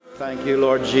Thank you,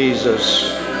 Lord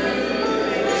Jesus.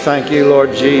 Thank you,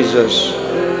 Lord Jesus.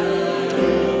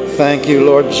 Thank you,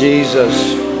 Lord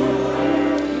Jesus.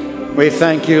 We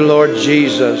thank you, Lord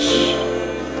Jesus.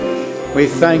 We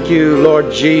thank you,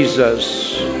 Lord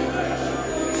Jesus.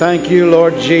 Thank you,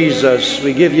 Lord Jesus.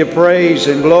 We give you praise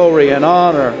and glory and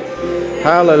honor.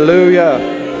 Hallelujah.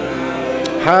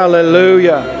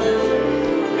 Hallelujah.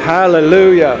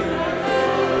 Hallelujah.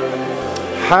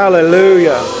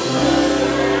 Hallelujah.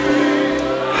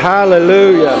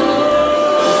 Hallelujah.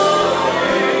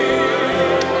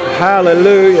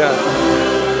 Hallelujah.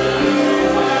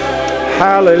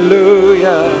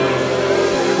 Hallelujah.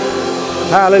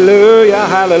 Hallelujah.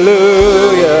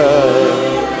 Hallelujah.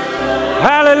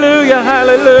 Hallelujah.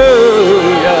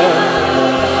 Hallelujah.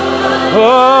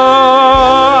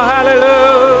 Oh,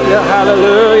 hallelujah.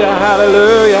 Hallelujah.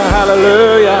 Hallelujah.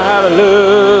 Hallelujah.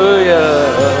 Hallelujah.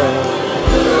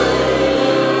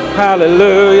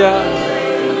 Hallelujah.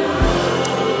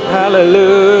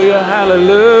 Hallelujah,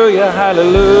 hallelujah,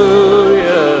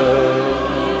 hallelujah.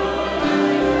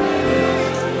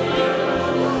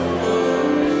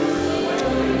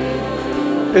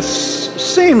 It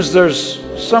seems there's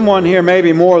someone here,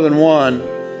 maybe more than one.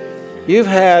 You've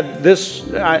had this,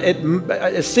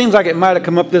 it seems like it might have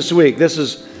come up this week. This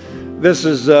is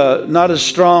not as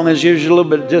strong as usual,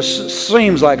 but it just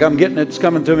seems like I'm getting it's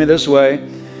coming to me this way.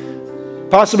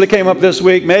 Possibly came up this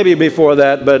week, maybe before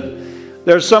that, but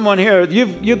there's someone here,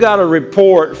 you got a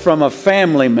report from a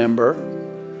family member,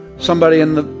 somebody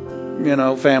in the,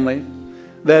 family,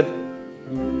 that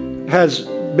has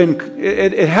been,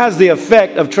 it has the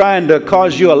effect of trying to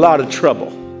cause you a lot of trouble.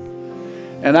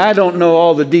 And I don't know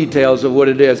all the details of what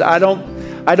it is. I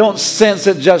don't sense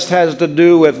it just has to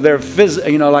do with their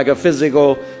like a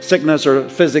physical sickness or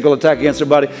physical attack against their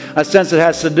body. I sense it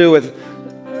has to do with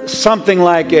something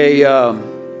like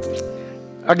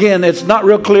again, it's not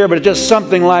real clear, but it's just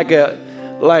something like a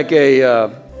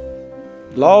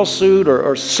lawsuit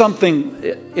or something.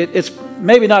 It's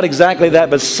maybe not exactly that,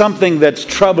 but something that's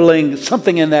troubling,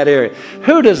 something in that area.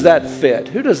 Who does that fit?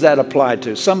 Who does that apply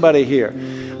to? Somebody here.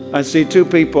 I see two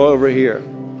people over here.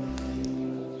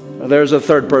 There's a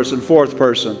third person, fourth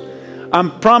person.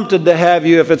 I'm prompted to have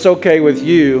you, if it's okay with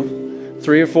you,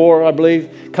 3 or 4, I believe,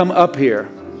 come up here.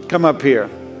 Come up here.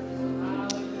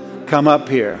 Come up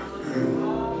here.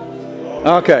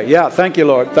 Okay, yeah, thank you,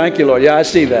 Lord. Thank you, Lord. Yeah, I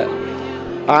see that.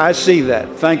 I see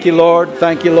that. Thank you, Lord.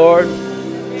 Thank you, Lord.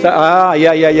 Yeah.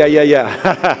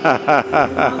 Ha, ha, ha,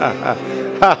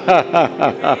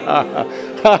 ha, ha.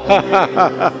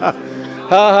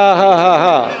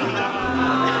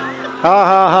 Ha,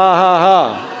 ha, ha, ha,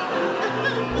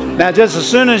 ha. Now, just as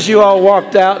soon as you all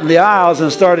walked out in the aisles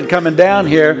and started coming down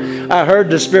here, I heard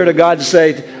the Spirit of God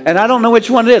say, and I don't know which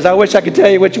one it is. I wish I could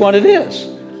tell you which one it is,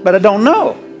 but I don't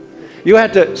know. You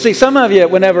have to, see, some of you,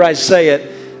 whenever I say it,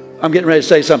 I'm getting ready to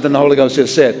say something the Holy Ghost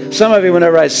just said. Some of you,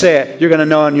 whenever I say it, you're going to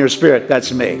know in your spirit,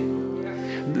 that's me.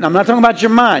 I'm not talking about your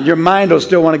mind. Your mind will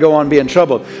still want to go on being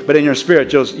troubled, but in your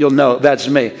spirit, you'll know that's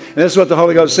me. And this is what the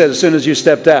Holy Ghost said as soon as you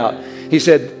stepped out. He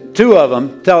said, 2 of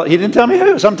them, he didn't tell me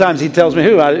who. Sometimes he tells me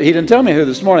who. He didn't tell me who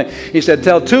this morning. He said,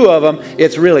 tell 2 of them,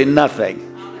 it's really nothing.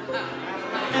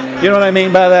 You know what I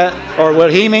mean by that? Or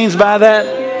what he means by that?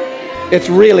 It's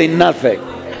really nothing.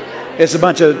 It's a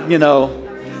bunch of,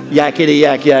 yakety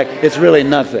yak yak. It's really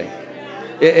nothing.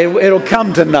 It'll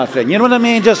come to nothing. You know what I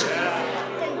mean?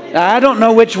 I don't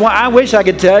know which one. I wish I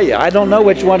could tell you. I don't know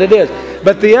which one it is.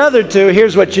 But the other 2,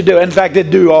 here's what you do. In fact, it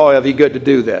do all of you good to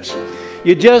do this.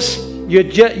 Here's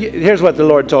what the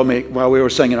Lord told me while we were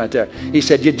singing right there. He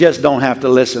said, you just don't have to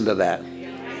listen to that.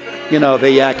 The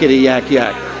yakety yak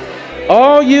yak.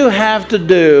 All you have to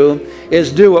do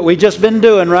is do what we just been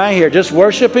doing right here. Just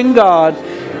worshiping God.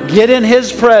 Get in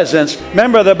His presence.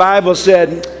 Remember the Bible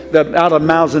said, out of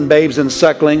mouths and babes and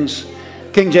sucklings.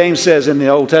 King James says in the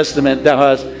Old Testament, thou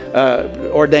hast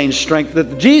ordained strength.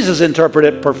 That Jesus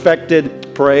interpreted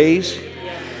perfected praise.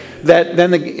 That then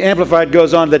the Amplified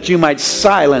goes on, that you might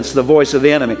silence the voice of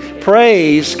the enemy.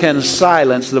 Praise can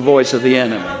silence the voice of the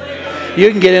enemy.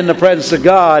 You can get in the presence of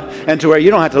God and to where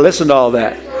you don't have to listen to all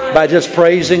that by just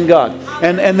praising God.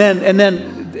 And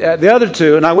then the other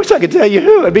 2, and I wish I could tell you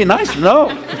who. It'd be nice to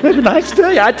know. It'd be nice to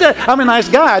tell you. I'm a nice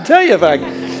guy. I'd tell you if I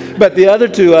could. But the other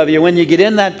 2 of you, when you get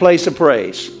in that place of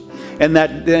praise, and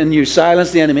then you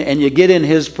silence the enemy, and you get in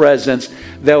His presence,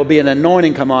 there will be an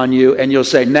anointing come on you, and you'll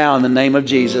say, now in the name of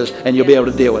Jesus, and you'll be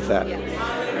able to deal with that.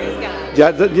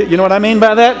 You know what I mean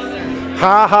by that?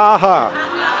 Ha, ha, ha.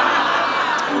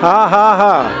 Ha, ha,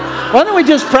 ha. Why don't we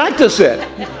just practice it?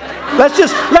 Let's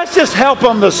just help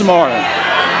them this morning.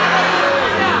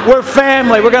 We're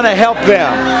family. We're going to help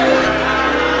them.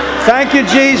 Thank you,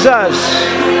 Jesus.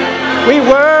 We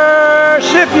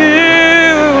worship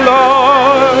you,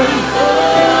 Lord.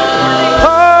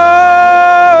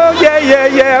 Oh, yeah, yeah,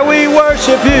 yeah. We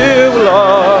worship you,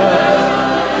 Lord.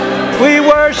 We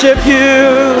worship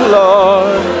you,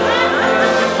 Lord.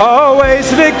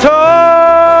 Always victorious,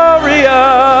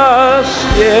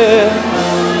 yeah.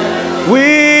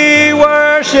 We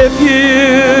worship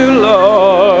you,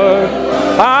 Lord.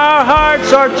 Our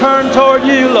hearts are turned toward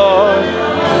you, Lord.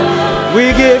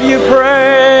 We give you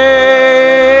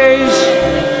praise.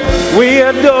 We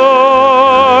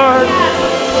adore.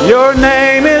 Your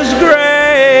name is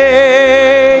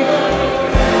great.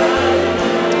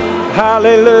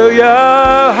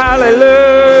 Hallelujah,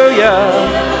 hallelujah.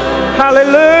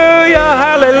 Hallelujah,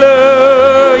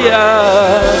 hallelujah.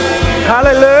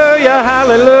 Hallelujah,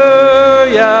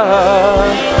 hallelujah.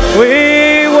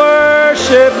 We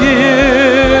worship you.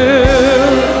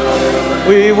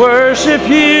 We worship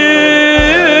you.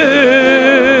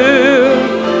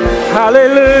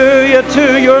 Hallelujah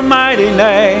to your mighty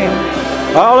name.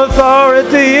 All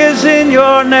authority is in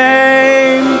your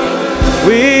name.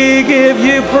 We give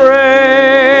you praise.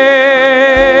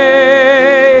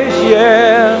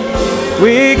 Yeah.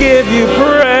 We give you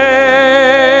praise.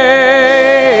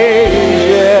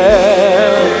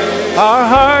 Yeah. Our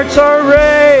hearts are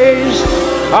raised.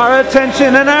 Our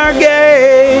attention and our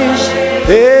gaze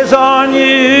is on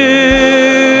you.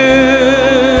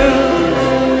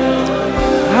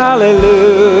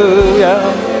 Hallelujah,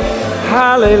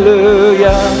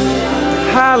 hallelujah,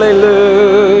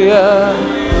 hallelujah,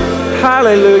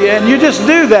 hallelujah. And you just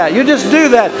do that. You just do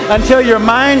that until your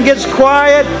mind gets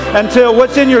quiet, until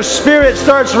what's in your spirit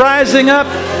starts rising up.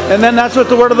 And then that's what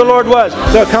the word of the Lord was.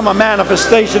 There'll come a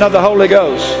manifestation of the Holy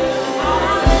Ghost.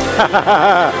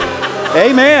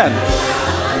 Amen.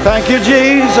 Thank you,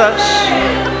 Jesus.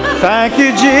 Thank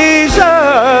you,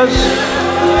 Jesus.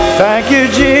 Thank you,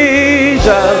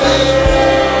 Jesus.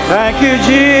 Thank you,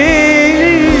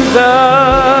 Jesus.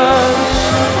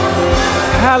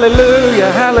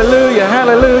 Hallelujah, hallelujah,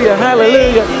 hallelujah,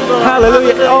 hallelujah,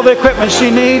 hallelujah. All the equipment she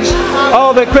needs,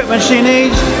 all the equipment she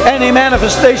needs, any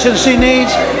manifestation she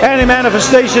needs, any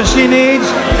manifestation she needs,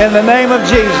 in the name of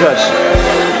Jesus.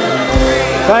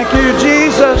 Thank you,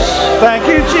 Jesus. Thank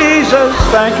you, Jesus.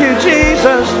 Thank you,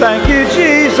 Jesus. Thank you,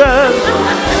 Jesus.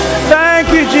 Thank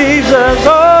you, Jesus.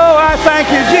 Oh, I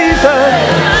thank you, Jesus.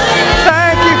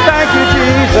 Thank you,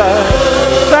 Jesus.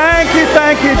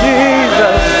 Thank you,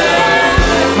 Jesus.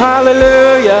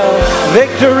 Hallelujah.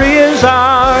 Victory is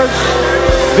ours.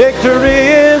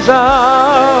 Victory is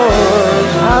ours.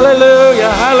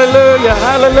 Hallelujah, hallelujah,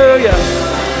 hallelujah.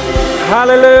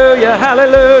 Hallelujah,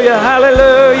 hallelujah,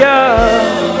 hallelujah.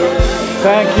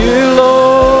 Thank you,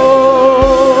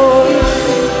 Lord.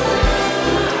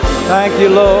 Thank you,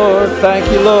 Lord.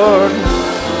 Thank you, Lord.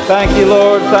 Thank you,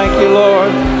 Lord. Thank you,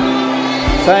 Lord.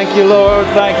 Thank you, Lord.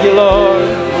 Thank you, Lord.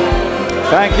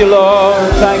 Thank you,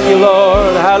 Lord. Thank you,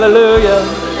 Lord. Hallelujah.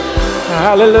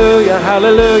 Hallelujah.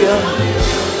 Hallelujah.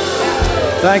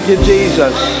 Thank you,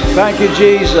 Jesus. Thank you,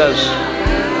 Jesus.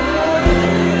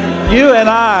 You and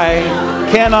I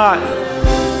cannot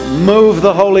move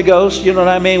the Holy Ghost. You know what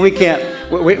I mean? We can't.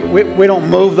 We don't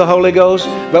move the Holy Ghost,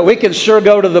 but we can sure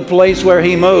go to the place where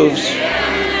He moves.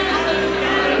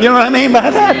 You know what I mean by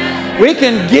that? We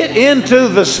can get into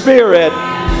the Spirit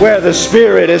where the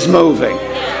Spirit is moving,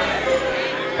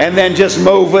 and then just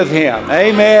move with Him.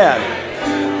 Amen.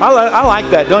 I like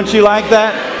that. Don't you like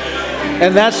that?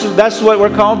 And that's what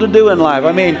we're called to do in life.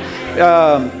 I mean,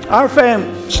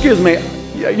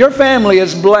 your family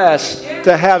is blessed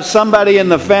to have somebody in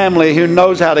the family who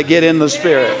knows how to get in the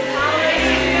Spirit.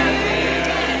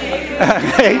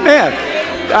 Amen.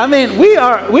 I mean, we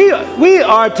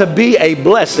are to be a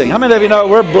blessing. How many of you know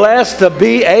we're blessed to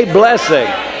be a blessing?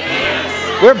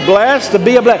 We're blessed to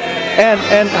be a blessing.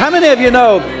 And how many of you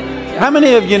know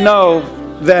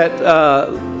that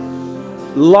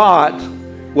Lot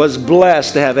was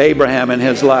blessed to have Abraham in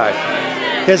his life?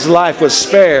 His life was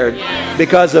spared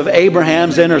because of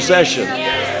Abraham's intercession.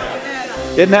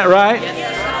 Isn't that right?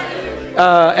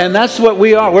 And that's what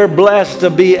we are. We're blessed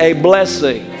to be a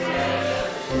blessing.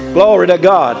 Glory to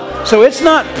God. So it's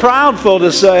not proudful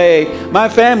to say, my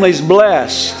family's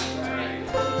blessed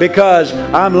because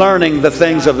I'm learning the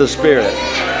things of the Spirit.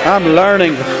 I'm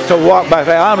learning to walk by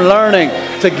faith. I'm learning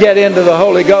to get into the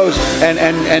Holy Ghost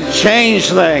and change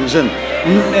things and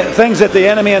things that the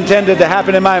enemy intended to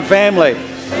happen in my family.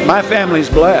 My family's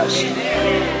blessed.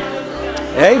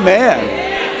 Amen.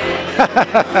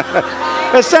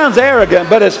 It sounds arrogant,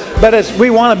 but it's we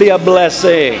want to be a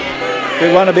blessing. We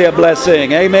want to be a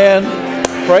blessing. Amen.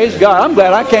 Praise God. I'm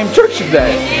glad I came to church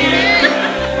today.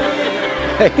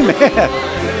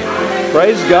 Amen.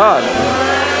 Praise God.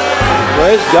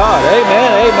 Praise God.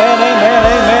 Amen, amen, amen,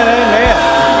 amen, amen.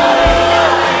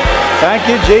 Thank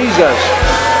you, Jesus.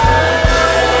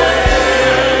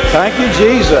 Thank you,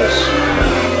 Jesus.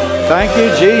 Thank you,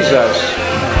 Jesus.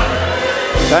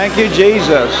 Thank you,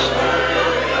 Jesus.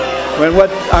 When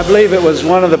what I believe it was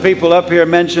one of the people up here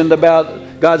mentioned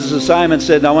about God's assignment,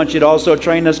 said, I want you to also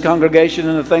train this congregation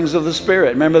in the things of the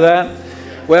Spirit. Remember that?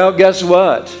 Well, guess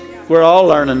what? We're all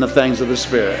learning the things of the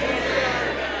Spirit.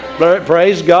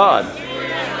 Praise God.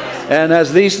 And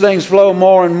as these things flow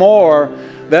more and more,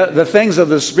 the things of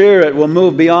the Spirit will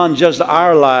move beyond just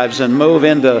our lives and move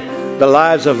into the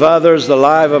lives of others, the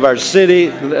life of our city,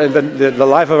 the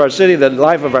life of our city, the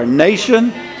life of our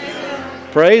nation.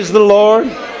 Praise the Lord.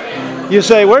 You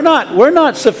say, we're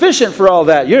not sufficient for all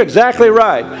that. You're exactly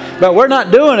right. But we're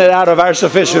not doing it out of our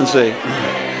sufficiency.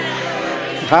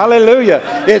 Hallelujah.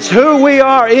 It's who we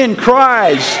are in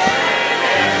Christ.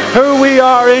 Who we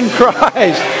are in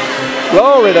Christ.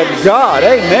 Glory to God.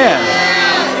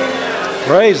 Amen.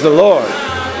 Praise the Lord.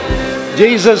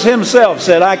 Jesus himself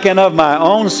said, I can of my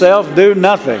own self do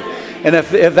nothing. And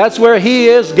if that's where he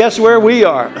is, guess where we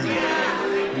are?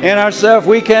 In ourselves,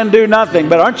 we can do nothing.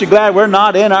 But aren't you glad we're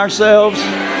not in ourselves?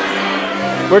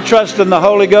 We're trusting the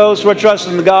Holy Ghost. We're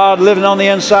trusting God living on the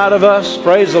inside of us.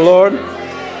 Praise the Lord.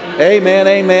 Amen,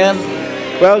 amen.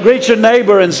 Well, greet your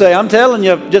neighbor and say, I'm telling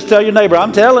you, just tell your neighbor,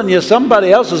 I'm telling you,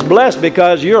 somebody else is blessed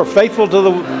because you're faithful to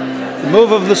the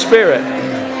move of the Spirit.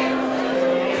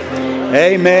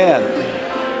 Amen.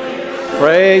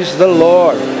 Praise the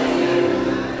Lord.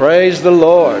 Praise the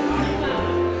Lord.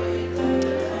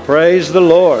 Praise the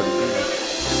Lord.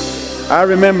 I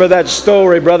remember that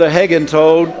story Brother Hagin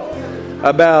told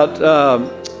about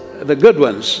the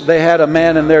Goodwins. They had a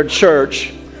man in their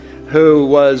church who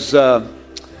was worked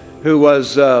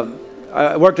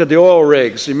at the oil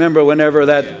rigs. You remember whenever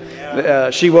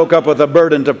that she woke up with a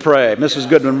burden to pray. Mrs.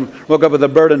 Goodwin woke up with a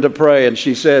burden to pray, and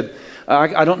she said,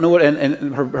 I don't know what,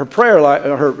 and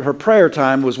her prayer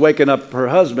time was waking up her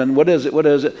husband. What is it? What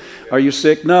is it? Are you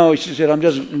sick? No. She said, I'm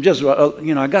just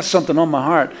I got something on my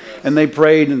heart. And they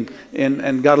prayed and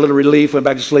got a little relief, went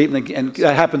back to sleep, and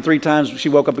that happened 3 times. She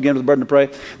woke up again with a burden to pray.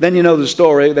 Then you know the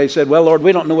story. They said, well, Lord,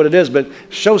 we don't know what it is, but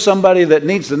show somebody that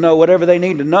needs to know whatever they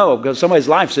need to know, because somebody's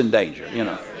life's in danger,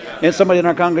 and somebody in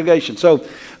our congregation. So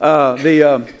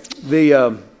the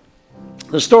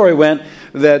story went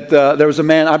that there was a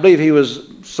man, I believe he was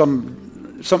some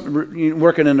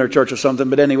working in their church or something,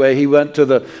 but anyway, he went to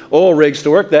the oil rigs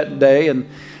to work that day, and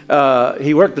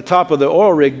he worked the top of the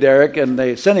oil rig derrick, and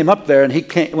they sent him up there, and he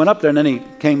went up there, and then he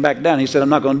came back down. He said, I'm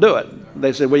not going to do it.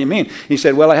 They said, what do you mean? He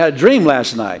said, well, I had a dream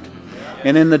last night,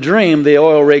 and in the dream, the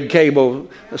oil rig cable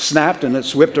snapped, and it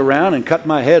whipped around and cut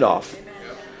my head off.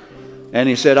 And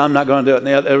he said, I'm not going to do it.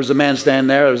 And there was a man standing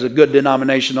there. It was a good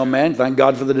denominational man. Thank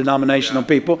God for the denominational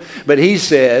people. But he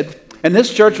said, and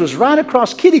this church was right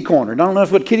across Kitty Corner. Don't know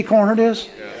what Kitty Corner is?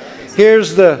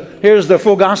 Here's the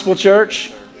Full Gospel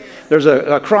Church. There's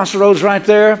a crossroads right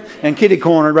there. And Kitty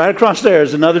Corner, right across there,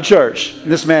 is another church.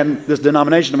 This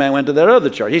denominational man went to that other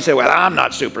church. He said, well, I'm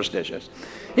not superstitious.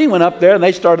 He went up there, and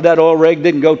they started that oil rig.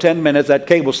 Didn't go 10 minutes. That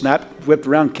cable snapped, whipped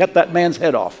around, cut that man's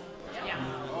head off.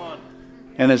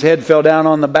 And his head fell down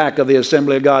on the back of the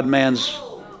Assembly of God man's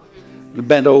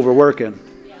bent over working.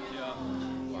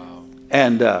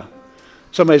 And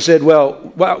somebody said,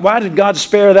 well, why did God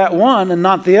spare that one and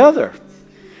not the other?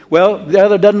 Well, the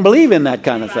other doesn't believe in that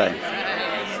kind of thing.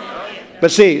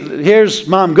 But see, here's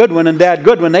Mom Goodwin and Dad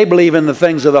Goodwin. They believe in the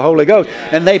things of the Holy Ghost.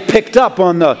 And they picked up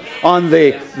on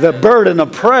the burden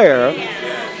of prayer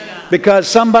because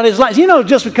somebody's life.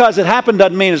 Just because it happened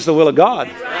doesn't mean it's the will of God.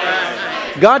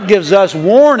 God gives us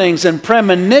warnings and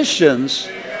premonitions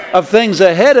of things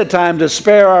ahead of time to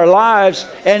spare our lives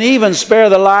and even spare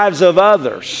the lives of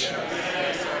others.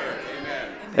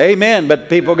 Amen. But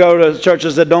people go to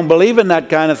churches that don't believe in that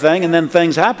kind of thing, and then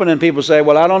things happen, and people say,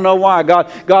 well, I don't know why.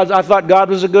 I thought God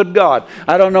was a good God.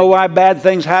 I don't know why bad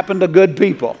things happen to good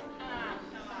people.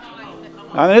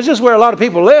 I mean, it's just where a lot of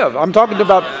people live. I'm talking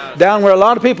about down where a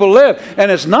lot of people live.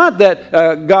 And it's not that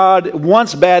God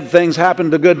wants bad things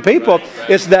happen to good people.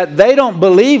 It's that they don't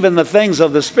believe in the things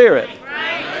of the Spirit.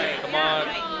 Come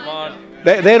on.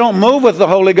 They don't move with the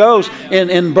Holy Ghost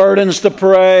in burdens to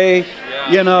pray,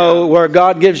 where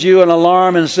God gives you an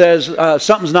alarm and says,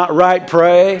 something's not right,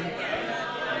 pray.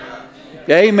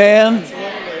 Amen.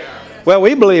 Well,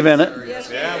 we believe in it.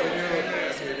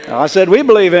 I said we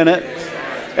believe in it.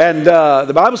 And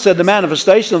the Bible said the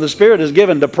manifestation of the Spirit is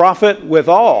given to profit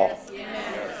withal.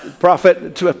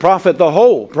 profit the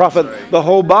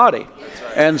whole body.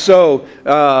 And so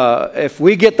if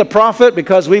we get the profit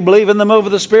because we believe in the move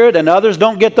of the Spirit and others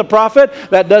don't get the profit,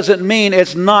 that doesn't mean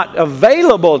it's not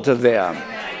available to them.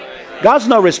 God's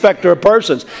no respecter of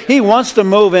persons. He wants to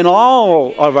move in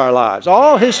all of our lives,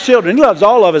 all His children. He loves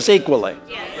all of us equally.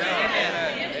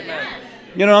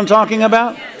 You know what I'm talking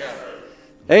about?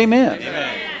 Amen.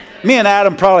 Me and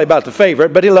Adam probably about the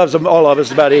favorite, but He loves them, all of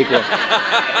us about equal.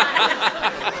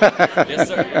 Yes,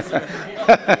 sir. Yes, sir.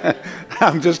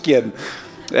 I'm just kidding.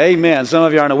 Amen. Some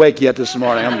of you aren't awake yet this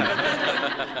morning.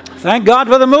 Thank God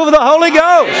for the move of the Holy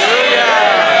Ghost.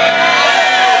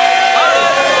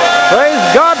 Praise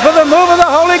God for the move of the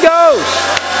Holy Ghost.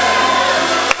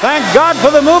 Thank God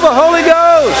for the move of the Holy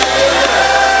Ghost.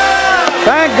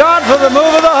 Thank God for the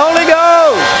move of the Holy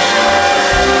Ghost.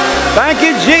 Thank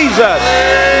you, Jesus.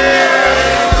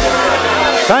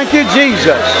 Thank you,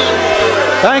 Jesus.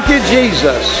 Thank you,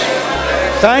 Jesus.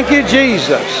 Thank you,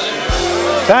 Jesus.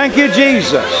 Thank you,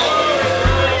 Jesus.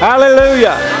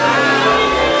 Hallelujah.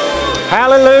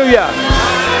 Hallelujah.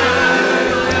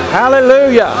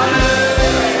 Hallelujah.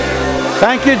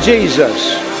 Thank you,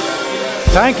 Jesus.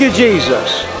 Thank you,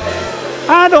 Jesus.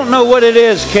 I don't know what it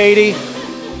is, Katie.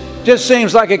 Just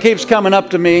seems like it keeps coming up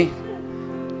to me.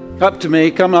 Up to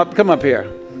me. Come up here.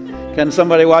 Can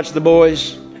somebody watch the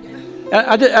boys?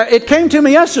 It came to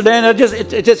me yesterday, and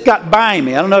it just got by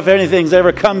me. I don't know if anything's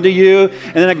ever come to you,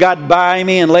 and then it got by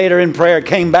me, and later in prayer it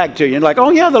came back to you. And like, oh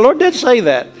yeah, the Lord did say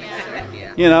that.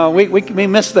 You know, we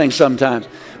miss things sometimes.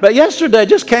 But yesterday it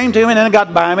just came to me, and then it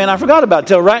got by me, and I forgot about it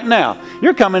till right now.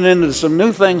 You're coming into some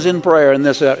new things in prayer in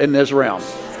this realm.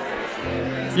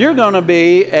 You're going to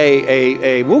be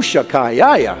a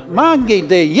wushakayaya, mangi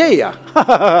de yeya.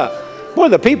 Boy,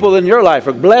 the people in your life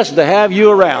are blessed to have you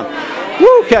around.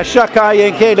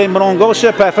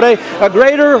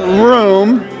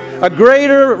 A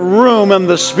greater room in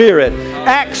the Spirit.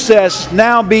 Access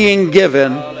now being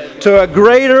given to a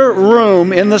greater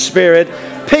room in the Spirit,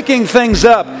 picking things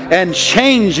up and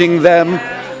changing them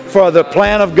for the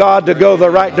plan of God to go the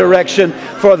right direction,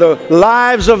 for the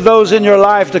lives of those in your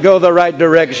life to go the right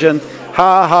direction.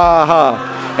 Ha, ha,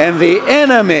 ha. And the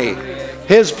enemy,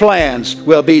 his plans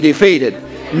will be defeated.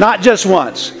 Not just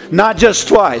once, not just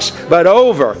twice, but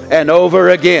over and over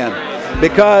again.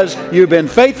 Because you've been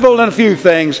faithful in a few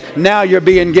things, now you're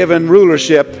being given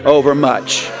rulership over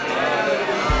much.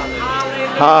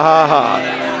 Ha, ha, ha.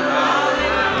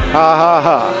 Ha, ha,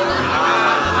 ha.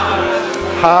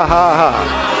 Ha, ha,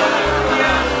 ha.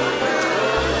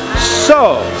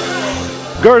 So,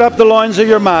 gird up the loins of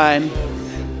your mind,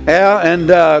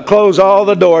 and close all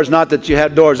the doors. Not that you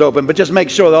have doors open, but just make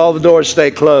sure that all the doors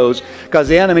stay closed, because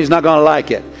the enemy's not going to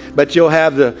like it. But you'll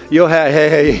have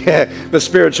the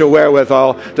spiritual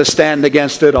wherewithal to stand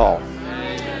against it all.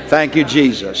 Thank you,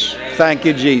 Jesus. Thank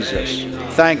you, Jesus.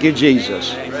 Thank you,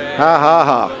 Jesus. Ha ha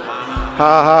ha.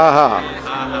 Ha ha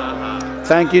ha.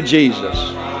 Thank you, Jesus.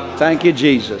 Thank you,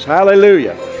 Jesus.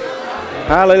 Hallelujah.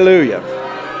 Hallelujah.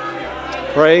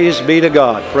 Praise be to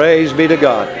God. Praise be to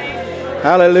God.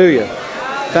 Hallelujah.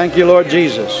 Thank you, Lord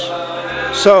Jesus.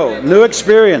 So, new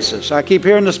experiences. I keep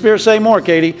hearing the Spirit say more,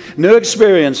 Katie. New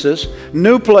experiences,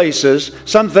 new places,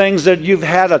 some things that you've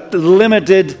had a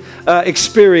limited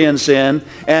experience in,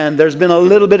 and there's been a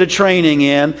little bit of training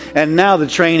in, and now the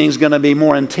training's going to be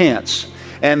more intense.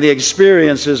 And the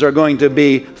experiences are going to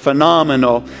be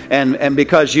phenomenal, and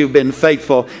because you've been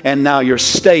faithful, and now you're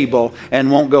stable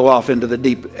and won't go off into the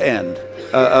deep end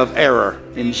of error.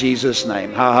 In Jesus'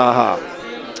 name. Ha ha ha.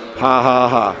 Ha ha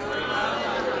ha.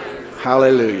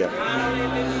 Hallelujah.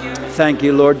 Thank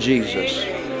you, Lord Jesus.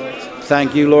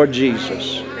 Thank you, Lord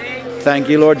Jesus. Thank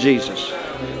you, Lord Jesus.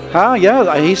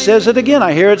 Yeah, he says it again.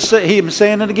 I hear him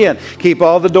saying it again. Keep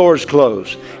all the doors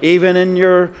closed, even in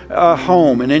your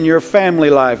home and in your family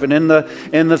life and in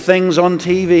the things on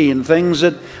TV and things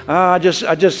that I just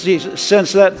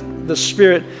sense that the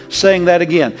Spirit saying that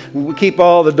again. Keep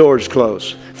all the doors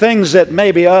closed. Things that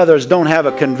maybe others don't have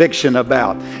a conviction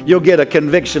about. You'll get a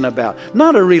conviction about.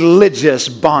 Not a religious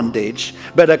bondage,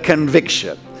 but a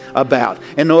conviction about.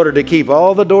 In order to keep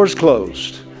all the doors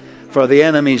closed for the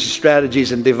enemy's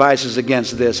strategies and devices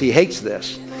against this. He hates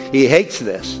this. He hates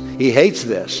this. He hates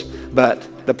this.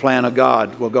 But the plan of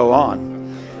God will go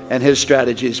on, and his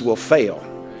strategies will fail.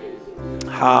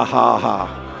 Ha, ha, ha.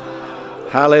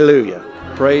 Hallelujah.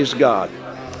 Praise God.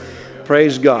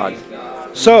 Praise God.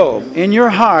 So, in your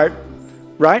heart,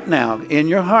 right now, in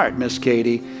your heart, Miss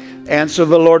Katie, answer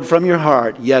the Lord from your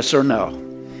heart, yes or no.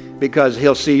 Because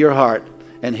he'll see your heart,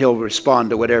 and he'll respond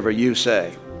to whatever you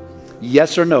say.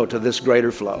 Yes or no to this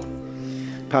greater flow.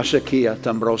 Pashakia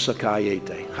tambrosa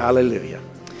kayete. Hallelujah.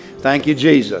 Thank you,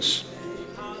 Jesus.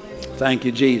 Thank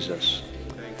you, Jesus.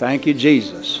 Thank you,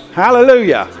 Jesus.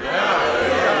 Hallelujah.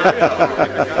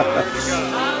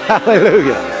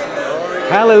 Hallelujah.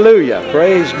 Hallelujah.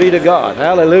 Praise be to God.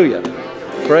 Hallelujah.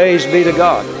 Praise be to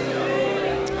God.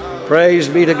 Praise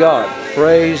be to God.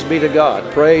 Praise be to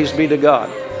God. Praise be to God.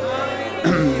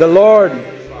 The Lord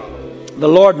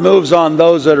moves on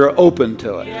those that are open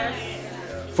to it.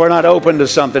 If we're not open to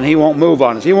something, He won't move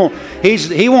on us. He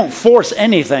won't force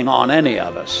anything on any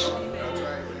of us.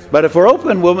 But if we're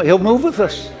open, He'll move with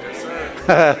us.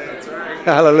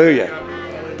 Hallelujah.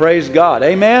 Praise God.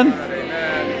 Amen?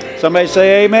 Somebody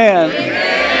say amen.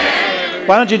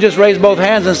 Why don't you just raise both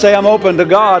hands and say, I'm open to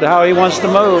God, how He wants to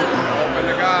move.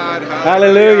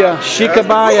 Hallelujah.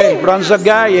 Shikabaye,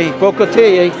 Branzagaye,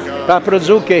 Pokote,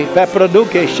 Paprazuke,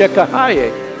 Papraduke,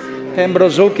 Shekahaye,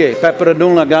 Tembrozuke,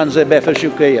 Papraduna Ganze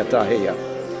Befashuke Yataheya.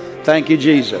 Thank you,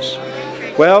 Jesus.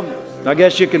 Well, I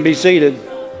guess you can be seated.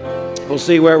 We'll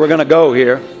see where we're going to go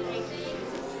here.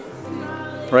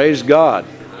 Praise God.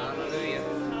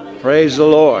 Praise the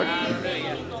Lord.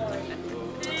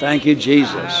 Thank you,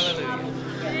 Jesus.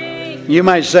 You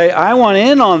might say, I want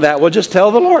in on that. Well, just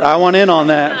tell the Lord, I want in on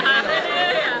that.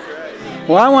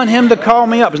 Well, I want Him to call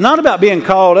me up. It's not about being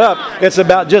called up. It's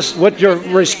about just what your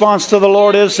response to the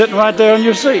Lord is sitting right there in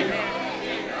your seat.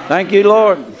 Thank you,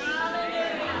 Lord.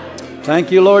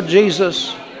 Thank you, Lord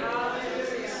Jesus.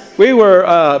 We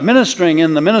were ministering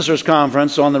in the ministers'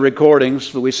 conference on the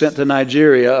recordings that we sent to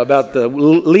Nigeria about the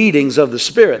leadings of the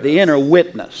Spirit, the inner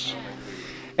witness.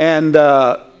 And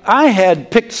I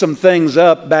had picked some things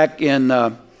up back in,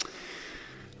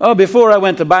 before I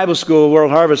went to Bible school,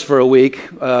 World Harvest for a week.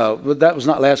 That was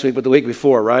not last week, but the week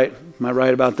before, right? Am I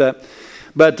right about that?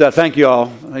 But thank you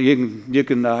all. You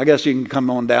can. I guess you can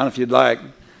come on down if you'd like,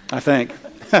 I think.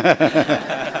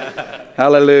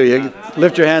 Hallelujah.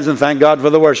 Lift your hands and thank God for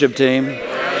the worship team.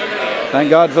 Thank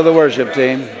God for the worship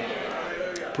team.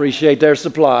 Appreciate their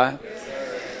supply.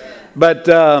 But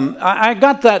I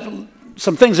got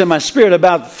some things in my spirit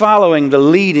about following the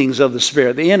leadings of the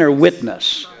Spirit, the inner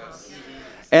witness.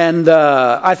 And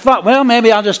I thought, well,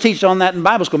 maybe I'll just teach on that in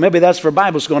Bible school. Maybe that's for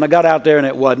Bible school. And I got out there and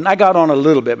it wasn't. I got on a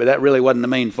little bit, but that really wasn't the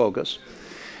main focus.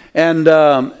 And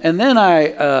then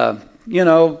I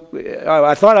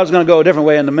thought I was going to go a different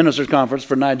way in the ministers' conference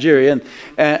for Nigeria.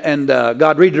 And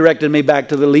God redirected me back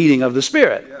to the leading of the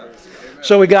Spirit.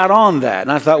 So we got on that.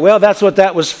 And I thought, well, that's what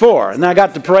that was for. And I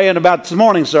got to praying about the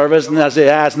morning service. And I said,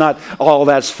 that's not all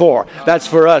that's for. That's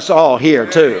for us all here,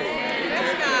 too.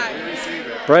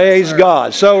 Praise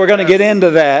God. So we're going to get into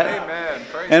that.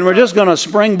 And we're just going to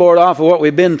springboard off of what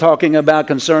we've been talking about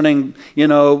concerning,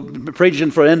 preaching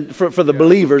for the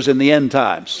believers in the end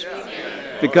times.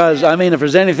 Because, if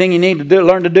there's anything you need to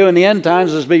learn to do in the end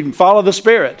times is follow the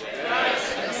Spirit.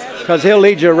 Because He'll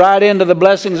lead you right into the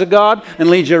blessings of God and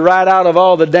lead you right out of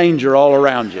all the danger all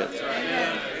around you.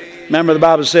 Remember the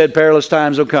Bible said perilous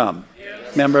times will come.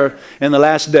 Remember in the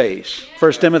last days.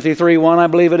 1 Timothy 3:1, I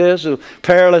believe it is.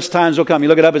 Perilous times will come. You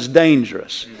look it up, it's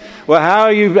dangerous. Well,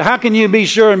 how can you be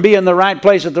sure and be in the right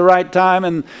place at the right time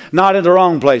and not in the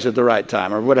wrong place at the right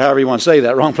time? Or however you want to say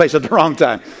that, wrong place at the wrong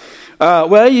time.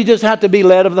 Well, you just have to be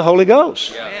led of the Holy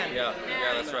Ghost. Yeah,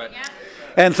 that's right.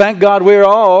 And thank God we're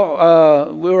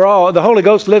all, the Holy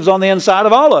Ghost lives on the inside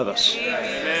of all of us.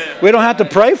 Amen. We don't have to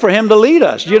pray for Him to lead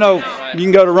us. You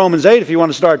can go to Romans 8 if you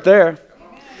want to start there.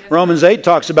 Romans 8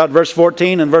 talks about verse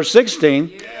 14 and verse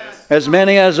 16. As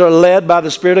many as are led by the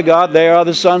Spirit of God, they are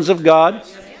the sons of God.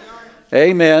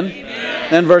 Amen.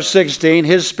 Then verse 16,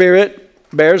 His Spirit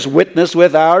bears witness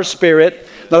with our spirit.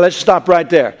 Now let's stop right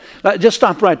there. Just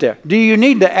stop right there. Do you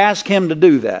need to ask Him to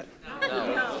do that?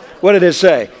 What did it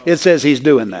say? It says He's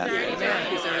doing that.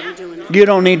 You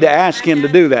don't need to ask Him to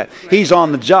do that. He's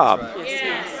on the job.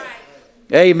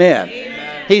 Amen.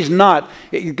 He's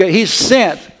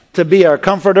sent to be our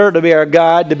comforter, to be our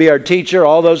guide, to be our teacher,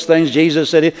 all those things Jesus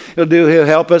said He'll do. He'll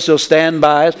help us. He'll stand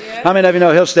by us. How many of you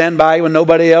know He'll stand by you when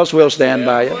nobody else will stand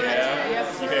by you?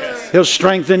 He'll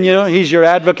strengthen you. He's your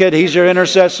advocate. He's your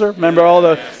intercessor. Remember all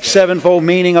the sevenfold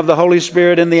meaning of the Holy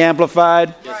Spirit in the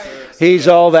Amplified? He's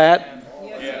all that.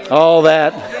 All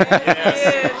that.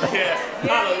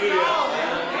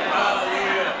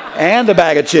 And a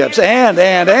bag of chips. And.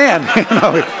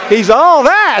 He's all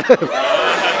that.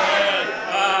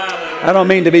 I don't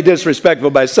mean to be disrespectful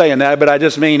by saying that, but I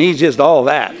just mean He's just all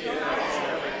that.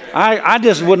 I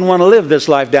just wouldn't want to live this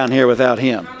life down here without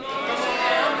Him.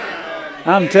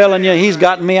 I'm telling you, He's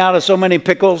gotten me out of so many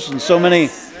pickles and so many.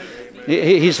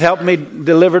 He's helped me,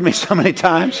 delivered me so many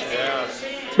times.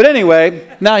 But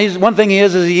anyway, now one thing He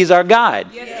is He's our guide.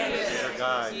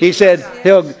 He said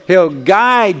he'll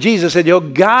guide, Jesus said he'll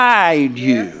guide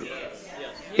you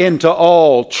into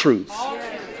all truth.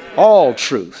 All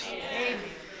truth.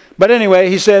 But anyway,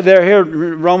 he said there here,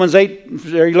 Romans 8,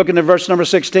 there you're looking at verse number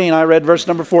 16. I read verse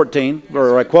number 14,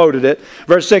 or I quoted it.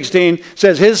 Verse 16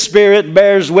 says, His Spirit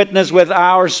bears witness with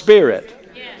our spirit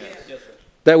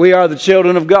that we are the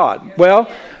children of God. Well,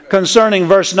 concerning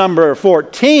verse number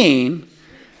 14,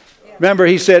 remember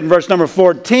he said in verse number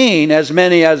 14, as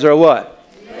many as are what?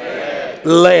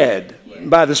 Led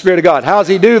by the Spirit of God. How does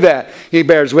he do that? He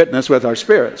bears witness with our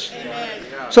spirits.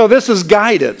 So this is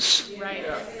guidance.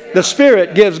 The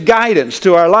Spirit gives guidance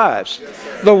to our lives.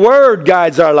 The Word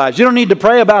guides our lives. You don't need to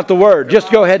pray about the Word.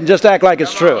 Just go ahead and just act like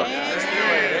it's true.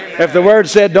 If the Word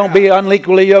said don't be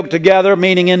unequally yoked together,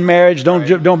 meaning in marriage,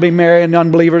 don't be marrying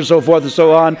unbelievers, so forth and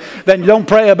so on, then don't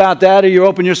pray about that or you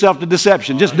open yourself to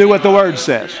deception. Just do what the Word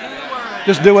says.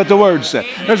 Just do what the Word says.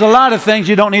 There's a lot of things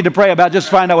you don't need to pray about.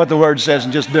 Just find out what the Word says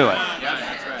and just do it.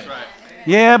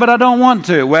 Yeah, but I don't want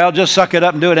to. Well, just suck it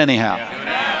up and do it anyhow.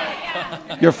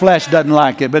 Your flesh doesn't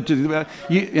like it. But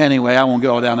anyway, I won't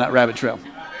go down that rabbit trail.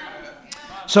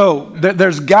 So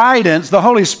there's guidance. The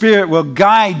Holy Spirit will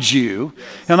guide you.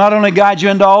 He'll not only guide you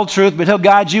into all truth, but He'll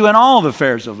guide you in all the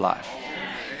affairs of life.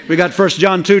 We got 1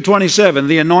 John 2:27.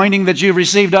 The anointing that you've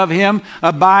received of Him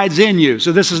abides in you.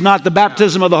 So this is not the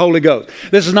baptism of the Holy Ghost.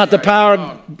 This is not the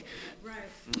power.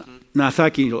 No,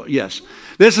 thank you, Lord. Yes.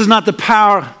 This is not the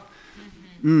power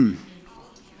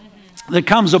that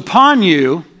comes upon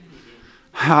you.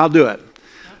 I'll do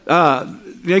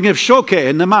it. Shoke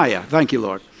and Nehemiah. Thank you,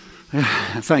 Lord.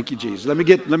 Thank you, Jesus. Let me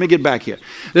get back here.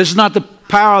 This is not the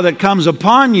power that comes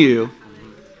upon you.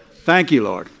 Thank you,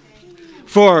 Lord.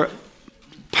 For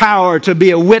power to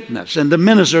be a witness and to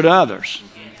minister to others.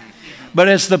 But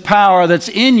it's the power that's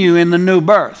in you in the new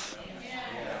birth.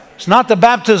 It's not the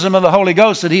baptism of the Holy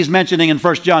Ghost that he's mentioning in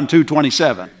 1 John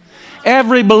 2:27.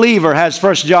 Every believer has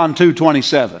 1 John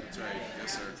 2:27.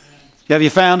 Have you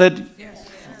found it?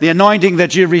 The anointing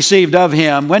that you received of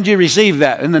Him. When did you receive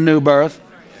that? In the new birth.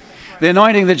 The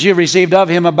anointing that you received of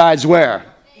Him abides where?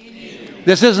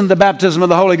 This isn't the baptism of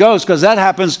the Holy Ghost, because that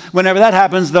happens, whenever that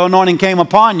happens, the anointing came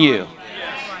upon you.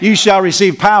 You shall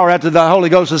receive power after the Holy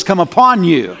Ghost has come upon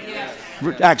you.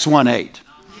 Acts 1:8.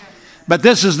 But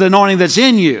this is the anointing that's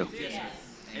in you.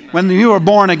 When you were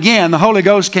born again, the Holy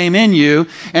Ghost came in you,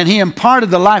 and He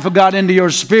imparted the life of God into your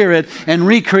spirit and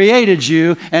recreated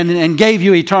you and gave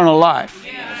you eternal life.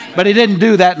 But He didn't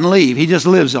do that and leave. He just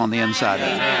lives on the inside of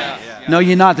you. Know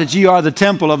ye not that ye are the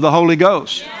temple of the Holy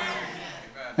Ghost,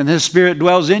 and His Spirit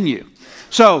dwells in you.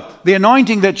 So the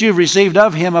anointing that you've received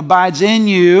of Him abides in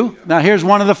you. Now here's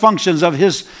one of the functions of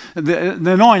His.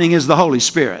 The anointing is the Holy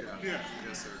Spirit.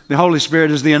 The Holy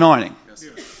Spirit is the anointing.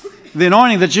 The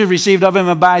anointing that you've received of Him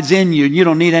abides in you. You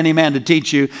don't need any man to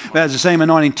teach you. That's the same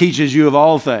anointing teaches you of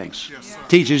all things.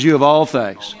 Teaches you of all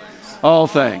things. All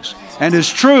things. And is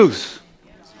truth.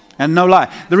 And no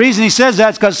lie. The reason he says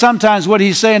that is because sometimes what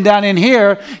he's saying down in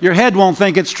here, your head won't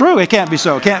think it's true. It can't be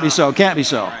so. Can't be so. Can't be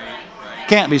so.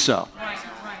 Can't be so.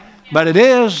 But it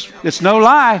is. It's no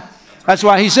lie. That's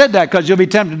why he said that, because you'll be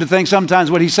tempted to think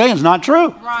sometimes what he's saying is not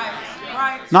true.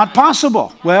 Not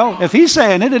possible. Well, if he's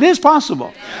saying it, it is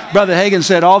possible. Brother Hagin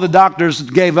said all the doctors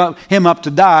gave him up to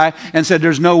die and said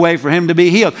there's no way for him to be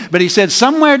healed. But he said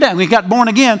somewhere down, when he got born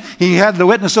again, he had the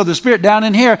witness of the Spirit down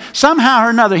in here. Somehow or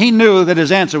another, he knew that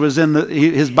his answer was in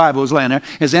his Bible was laying there.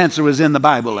 His answer was in the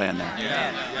Bible laying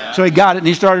there. So he got it and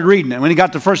he started reading it. When he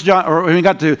got to when he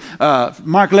got to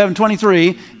Mark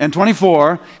 11:23 and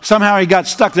 24, somehow he got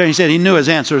stuck there. He said he knew his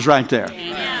answer was right there.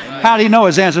 How did he know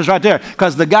his answer was right there?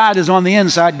 Because the God is on the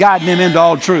inside, guiding him into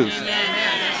all truth.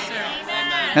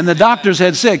 And the doctors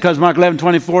had said, because Mark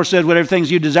 11:24 said, whatever things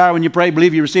you desire when you pray,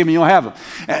 believe you receive them, you'll have them.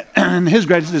 And his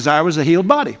greatest desire was a healed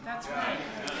body.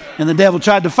 And the devil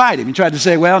tried to fight him. He tried to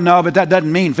say, well, no, but that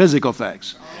doesn't mean physical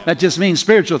things. That just means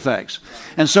spiritual things.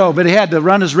 And so, but he had to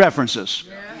run his references.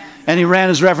 And he ran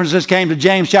his references, came to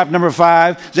James chapter number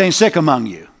 5, saying, sick among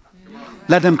you.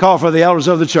 Let them call for the elders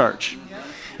of the church.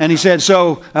 And he said,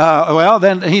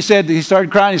 then he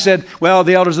started crying. He said, well,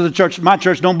 the elders of the church, my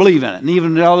church don't believe in it. And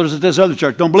even the elders of this other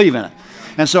church don't believe in it.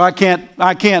 And so that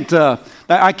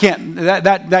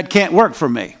can't work for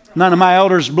me. None of my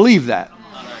elders believe that.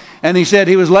 And he said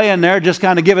he was laying there just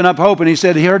kind of giving up hope. And he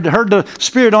said he heard the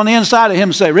Spirit on the inside of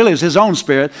him say, really it's his own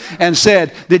Spirit, and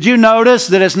said, did you notice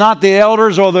that it's not the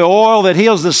elders or the oil that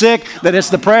heals the sick, that it's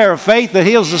the prayer of faith that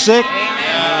heals the sick?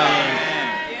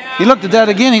 He looked at that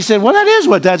again. He said, well, that is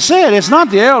what that said. It's not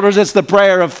the elders. It's the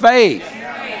prayer of faith.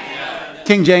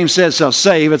 King James says so,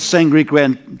 save. It's the same Greek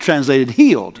word translated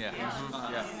healed.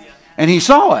 And he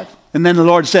saw it. And then the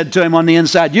Lord said to him on the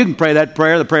inside, you can pray that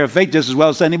prayer, the prayer of faith, just as well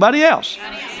as anybody else.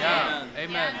 Yeah.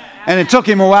 Amen. And it took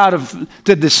him a while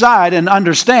to decide and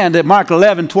understand that Mark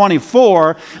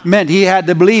 11:24 meant he had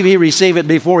to believe he received it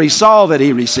before he saw that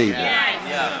he received it.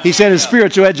 He said his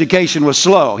spiritual education was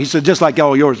slow. He said, just like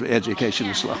all your education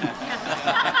is slow.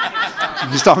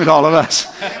 He's talking to all of us.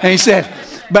 And he said,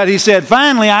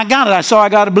 finally I got it. I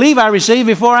got to believe I received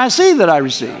before I see that I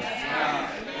received.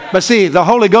 But see, the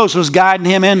Holy Ghost was guiding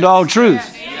him into all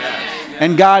truth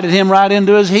and guided him right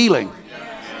into his healing.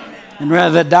 And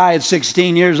rather than die at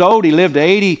 16 years old, he lived to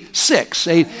 86.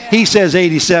 He says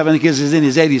 87 because he's in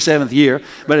his 87th year,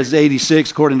 but it's 86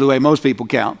 according to the way most people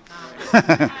count.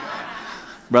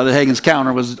 Brother Hagin's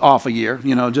counter was off a year.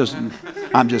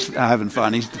 I'm just having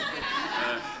fun.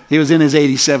 He was in his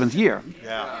 87th year.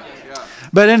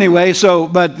 But anyway,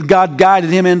 but God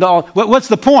guided him into all. What's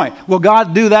the point? Will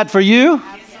God do that for you?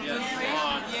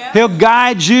 He'll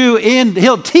guide you in.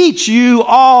 He'll teach you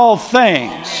all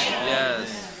things.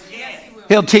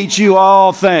 He'll teach you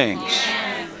all things.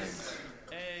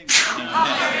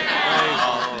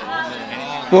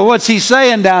 Well, what's he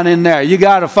saying down in there? You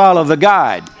got to follow the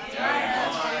guide.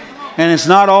 And it's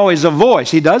not always a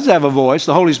voice. He does have a voice.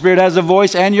 The Holy Spirit has a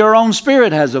voice, and your own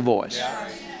spirit has a voice.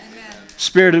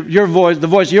 Spirit of your voice, the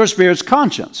voice of your spirit's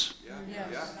conscience.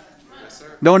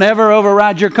 Don't ever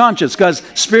override your conscience, because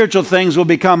spiritual things will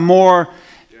become more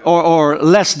or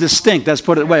less distinct. Let's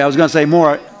put it away. I was going to say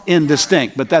more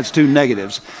indistinct, but that's two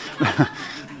negatives.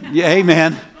 Yeah,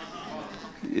 amen.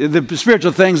 The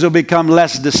spiritual things will become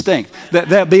less distinct.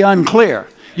 They'll be unclear.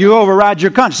 You override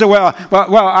your conscience. So,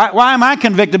 why am I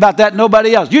convicted about that?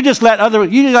 Nobody else. You just let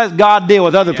God deal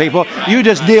with other people. You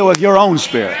just deal with your own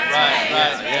spirit.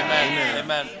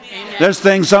 Amen. There's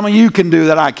things some of you can do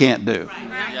that I can't do.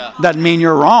 Doesn't mean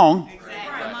you're wrong.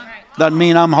 Doesn't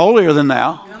mean I'm holier than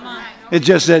thou. It's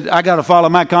just that I got to follow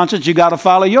my conscience. You got to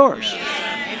follow yours.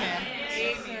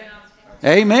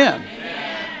 Amen.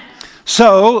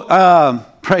 So,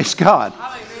 praise God.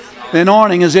 The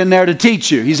anointing is in there to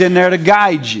teach you. He's in there to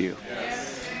guide you.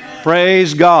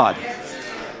 Praise God.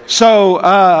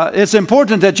 So, it's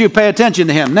important that you pay attention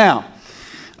to Him. Now,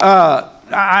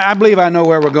 I believe I know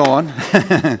where we're going.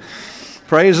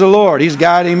 Praise the Lord. He's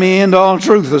guiding me into all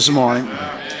truth this morning.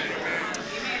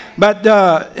 But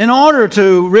in order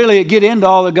to really get into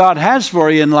all that God has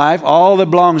for you in life, all that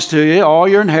belongs to you, all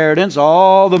your inheritance,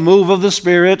 all the move of the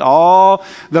Spirit, all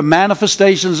the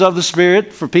manifestations of the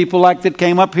Spirit for people like that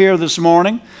came up here this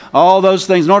morning, all those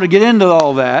things, in order to get into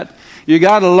all that, you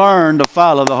got to learn to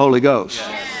follow the Holy Ghost.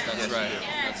 That's right.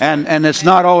 And it's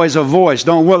not always a voice.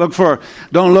 Don't look for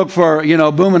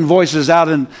booming voices out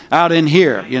in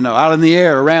here, out in the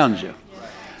air around you.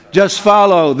 Just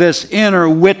follow this inner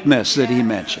witness that he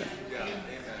mentioned.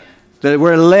 That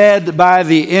we're led by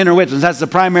the inner witness. That's the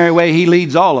primary way he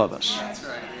leads all of us.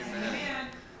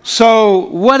 So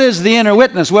what is the inner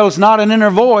witness? Well, it's not an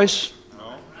inner voice.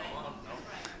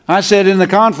 I said in the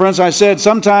conference,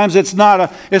 sometimes it's not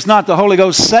the Holy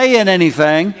Ghost saying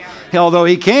anything, although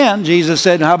he can. Jesus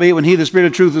said, howbeit when he, the Spirit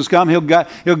of truth, has come, he'll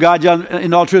guide you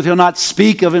in all truth. He'll not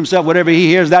speak of himself. Whatever he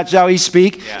hears, that's how he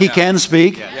speak. He can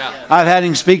speak. I've had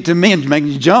him speak to me and make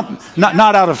me jump.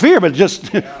 Not out of fear, but just,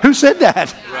 who said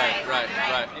that? Right.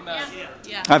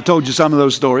 I've told you some of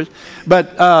those stories.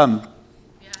 But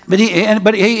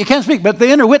he can speak. But the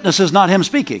inner witness is not him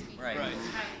speaking.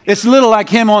 It's a little like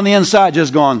him on the inside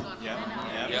just going,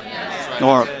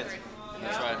 or,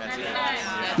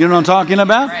 you know what I'm talking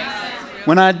about?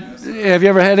 Have you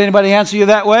ever had anybody answer you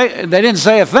that way? They didn't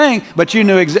say a thing, but you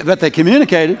knew that they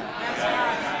communicated.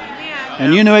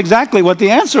 And you knew exactly what the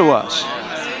answer was.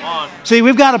 See,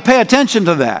 we've got to pay attention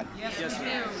to that.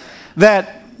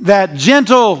 That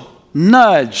gentle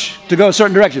nudge to go a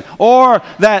certain direction, or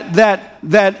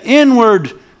that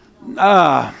inward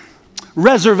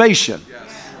reservation.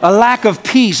 A lack of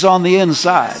peace on the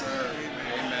inside.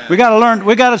 We got to learn.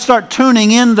 We got to start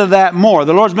tuning into that more.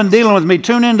 The Lord's been dealing with me.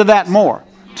 Tune into that more.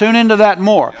 Tune into that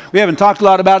more. We haven't talked a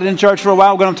lot about it in church for a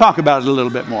while. We're going to talk about it a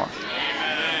little bit more.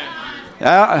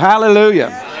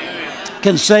 Hallelujah.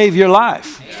 Can save your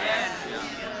life.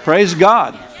 Praise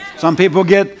God. Some people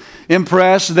get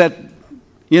impressed that,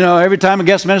 every time a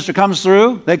guest minister comes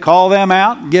through, they call them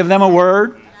out, give them a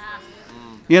word,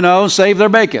 save their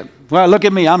bacon. Well, look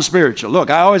at me. I'm spiritual. Look,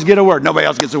 I always get a word. Nobody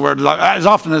else gets a word as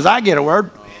often as I get a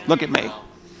word. Look at me.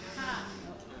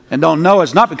 And don't know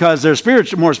it's not because they're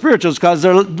more spiritual. It's because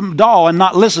they're dull and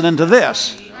not listening to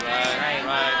this.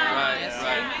 Right.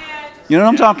 You know what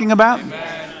I'm talking about?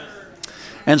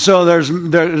 And so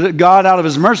God, out of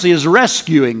His mercy, is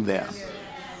rescuing them.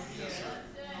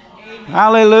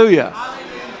 Hallelujah.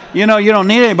 You know, you don't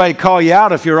need anybody to call you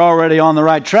out if you're already on the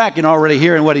right track and already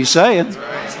hearing what he's saying.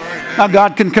 Now,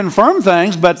 God can confirm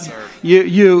things, but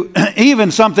you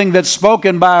even something that's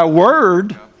spoken by a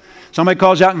word, somebody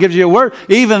calls you out and gives you a word,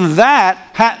 even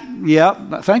that,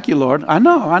 thank you, Lord. I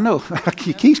know.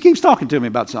 He keeps talking to me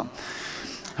about something.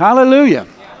 Hallelujah.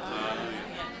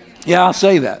 Yeah, I'll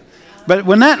say that. But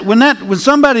when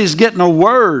somebody's getting a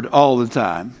word all the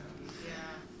time,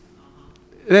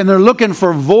 and they're looking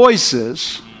for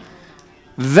voices,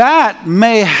 that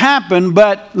may happen,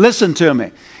 but listen to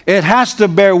me. It has to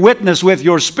bear witness with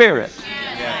your spirit.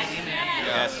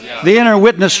 The inner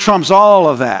witness trumps all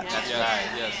of that.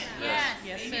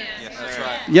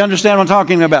 You understand what I'm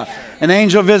talking about? An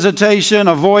angel visitation,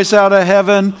 a voice out of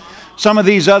heaven, some of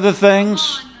these other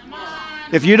things.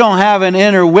 If you don't have an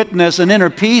inner witness, an inner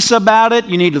peace about it,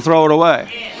 you need to throw it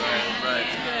away.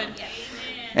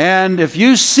 And if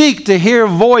you seek to hear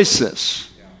voices,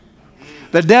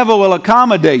 the devil will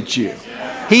accommodate you.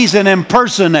 He's an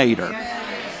impersonator.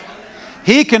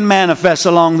 He can manifest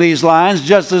along these lines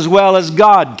just as well as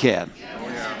God can.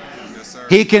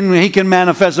 He can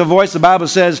manifest a voice. The Bible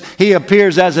says he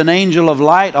appears as an angel of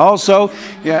light also.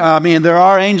 I mean, there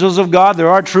are angels of God. There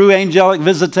are true angelic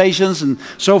visitations and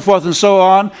so forth and so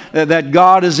on that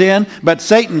God is in. But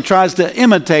Satan tries to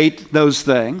imitate those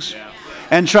things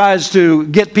and tries to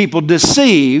get people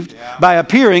deceived by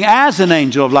appearing as an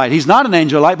angel of light. He's not an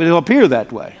angel of light, but he'll appear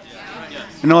that way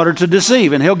in order to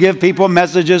deceive. And he'll give people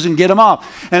messages and get them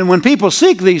off. And when people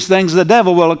seek these things, the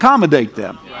devil will accommodate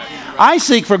them. I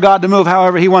seek for God to move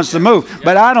however he wants to move.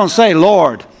 But I don't say,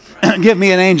 Lord, give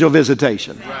me an angel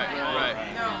visitation.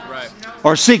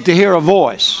 Or seek to hear a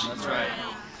voice.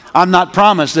 I'm not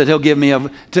promised that he'll give me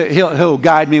he'll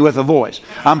guide me with a voice.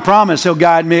 I'm promised he'll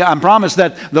guide me. I'm promised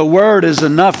that the word is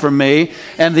enough for me,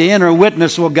 and the inner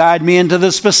witness will guide me into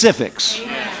the specifics.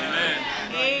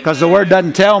 Because the word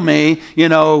doesn't tell me,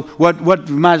 what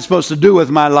am I supposed to do with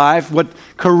my life, what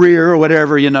career or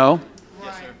whatever,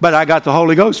 But I got the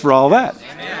Holy Ghost for all that.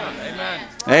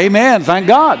 Amen. Thank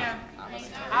God.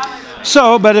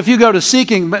 So, but if you go to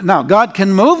seeking, but now God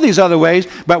can move these other ways,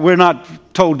 but we're not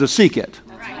told to seek it.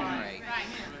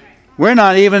 We're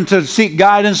not even to seek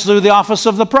guidance through the office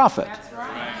of the prophet.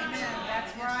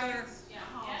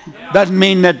 Doesn't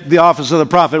mean that the office of the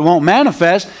prophet won't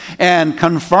manifest and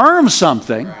confirm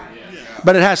something,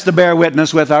 but it has to bear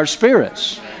witness with our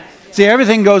spirits. See,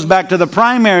 everything goes back to the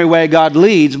primary way God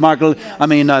leads.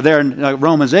 There in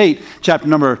Romans 8, chapter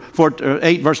number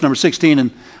 8, verse number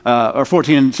 16 or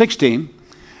 14 and 16.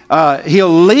 He'll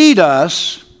lead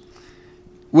us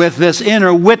with this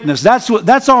inner witness.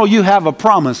 That's all you have a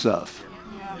promise of.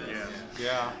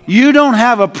 You don't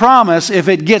have a promise if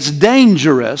it gets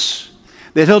dangerous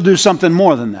that he'll do something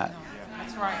more than that.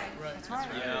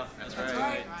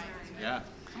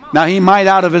 Now, he might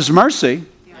out of his mercy.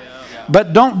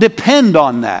 But don't depend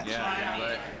on that.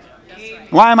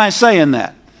 Why am I saying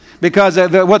that? Because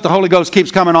what the Holy Ghost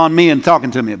keeps coming on me and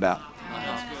talking to me about.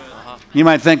 You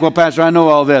might think, well, Pastor, I know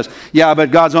all this. Yeah,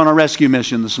 but God's on a rescue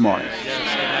mission this morning.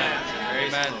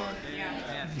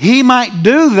 He might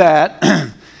do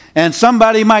that, and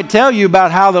somebody might tell you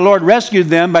about how the Lord rescued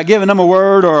them by giving them a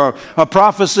word or a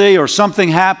prophecy or something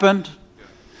happened.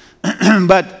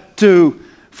 But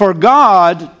for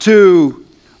God to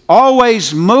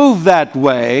always move that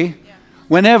way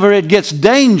whenever it gets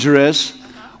dangerous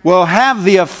will have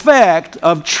the effect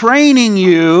of training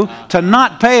you to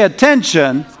not pay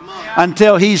attention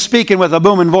until he's speaking with a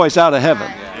booming voice out of heaven.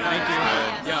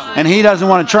 And he doesn't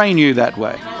want to train you that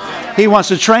way. He wants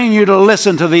to train you to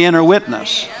listen to the inner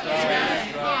witness.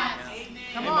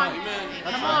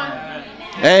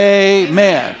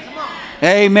 Amen.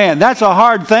 Amen. That's a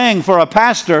hard thing for a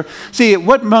pastor. See,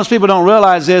 what most people don't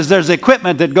realize is there's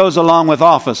equipment that goes along with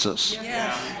offices.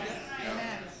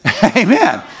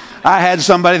 Amen. I had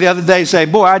somebody the other day say,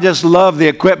 boy, I just love the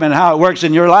equipment, how it works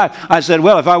in your life. I said,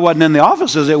 well, if I wasn't in the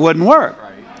offices, it wouldn't work.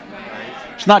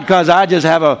 It's not because I just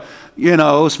have a,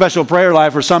 special prayer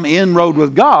life or some inroad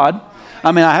with God.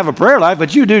 I mean, I have a prayer life,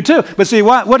 but you do too. But see,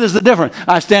 what is the difference?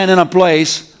 I stand in a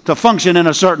place to function in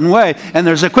a certain way, and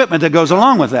there's equipment that goes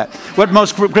along with that. What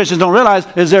most Christians don't realize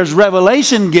is there's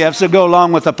revelation gifts that go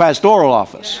along with the pastoral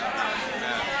office.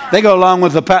 They go along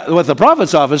with the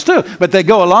prophet's office too, but they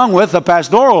go along with the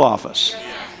pastoral office.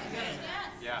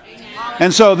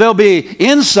 And so there'll be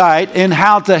insight in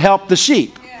how to help the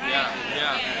sheep.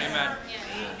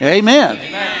 Amen.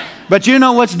 But you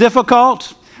know what's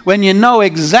difficult? When you know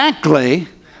exactly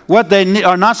what they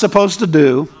are not supposed to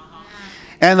do,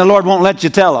 and the Lord won't let you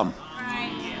tell them.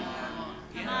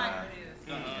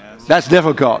 That's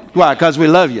difficult. Why? Because we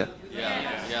love you.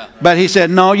 But he said,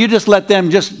 no, you just let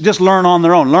them just learn on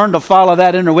their own. Learn to follow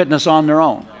that inner witness on their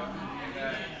own.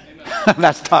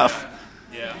 That's tough.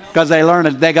 Because they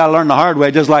got to learn the hard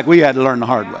way just like we had to learn the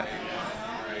hard way.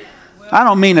 I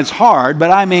don't mean it's hard,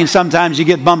 but I mean sometimes you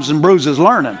get bumps and bruises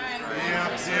learning.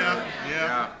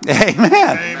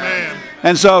 Amen.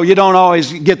 And so you don't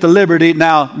always get the liberty.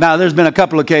 Now there's been a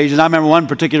couple occasions. I remember one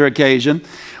particular occasion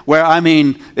where,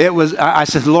 I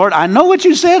said, Lord, I know what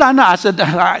you said. I know. I said,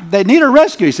 they need a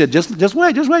rescue. He said, just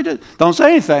wait. Don't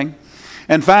say anything.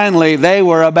 And finally, they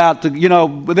were about to,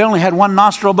 they only had one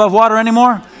nostril above water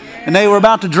anymore. And they were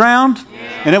about to drown.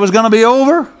 And it was going to be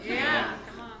over.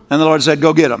 And the Lord said,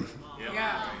 go get them.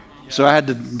 So I had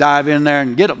to dive in there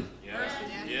and get them.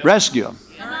 Rescue them.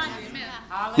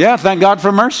 Yeah, thank God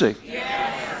for mercy.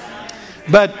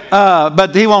 But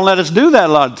he won't let us do that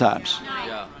a lot of times.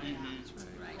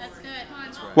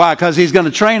 Why? Because he's going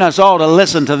to train us all to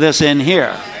listen to this in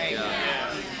here.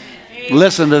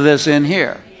 Listen to this in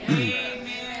here.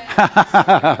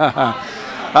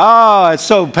 Oh, it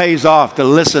so pays off to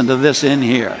listen to this in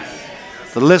here.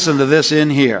 To listen to this in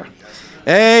here.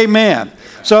 Amen.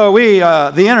 So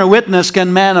the inner witness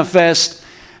can manifest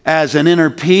as an inner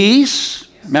peace.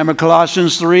 Remember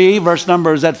Colossians 3, verse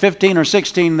number, is that 15 or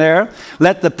 16 there?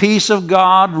 Let the peace of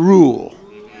God rule.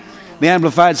 The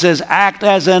Amplified says, act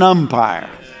as an umpire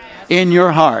in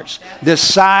your hearts,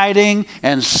 deciding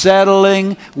and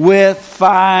settling with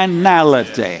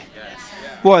finality.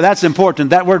 Boy, that's important.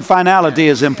 That word finality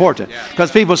is important.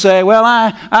 Because people say, well,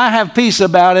 I have peace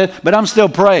about it, but I'm still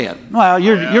praying. Well,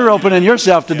 you're opening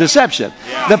yourself to deception.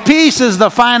 The peace is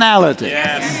the finality.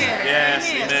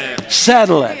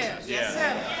 Settle it.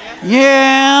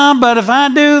 Yeah, but if I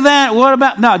do that, what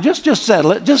about? No, just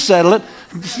settle it. Just settle it.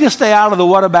 Just stay out of the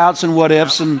whatabouts and what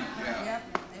ifs and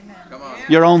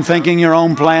your own thinking, your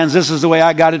own plans. This is the way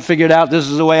I got it figured out. This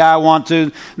is the way I want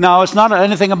to. No, it's not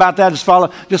anything about that. Just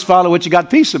follow what you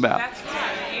got peace about.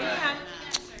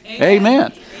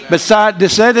 Amen. Besides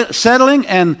deciding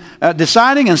and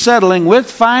settling with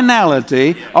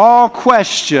finality all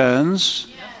questions.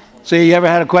 See, you ever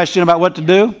had a question about what to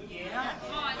do?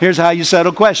 Here's how you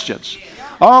settle questions.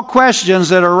 All questions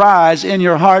that arise in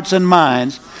your hearts and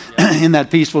minds in that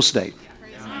peaceful state.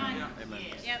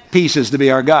 Peace is to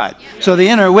be our guide. So the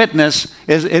inner witness,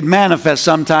 it manifests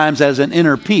sometimes as an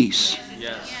inner peace.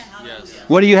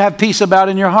 What do you have peace about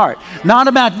in your heart?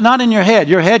 Not in your head.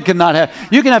 Your head cannot have.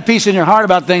 You can have peace in your heart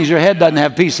about things your head doesn't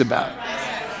have peace about.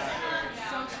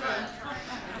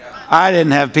 I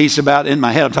didn't have peace about in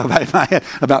my head. I'm talking about in my head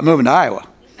about moving to Iowa.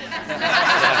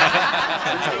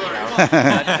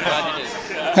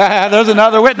 There's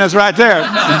another witness right there.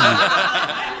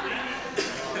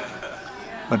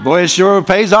 But boy, it sure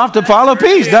pays off to follow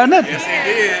peace, doesn't it? Yes, he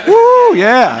did. Woo,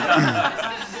 yeah.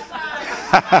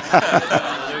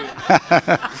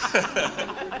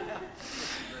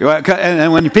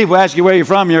 And when people ask you where you're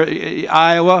from, you're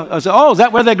Iowa. I say, oh, is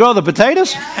that where they grow the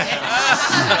potatoes?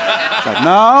 It's like,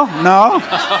 no.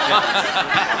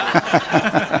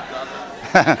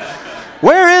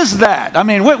 Where is that? I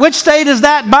mean, which state is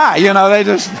that by? They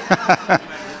just...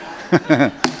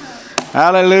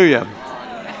 Hallelujah.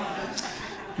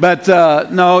 But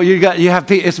no, you have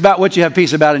peace. It's about what you have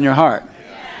peace about in your heart.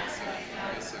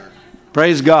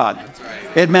 Praise God.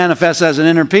 It manifests as an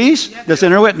inner peace, this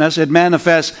inner witness. It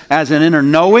manifests as an inner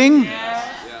knowing.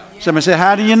 Somebody say,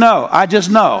 how do you know? I just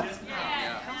know.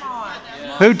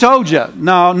 Who told you?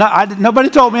 No, nobody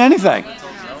told me anything.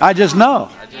 I just know.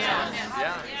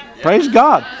 Praise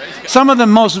God. Some of the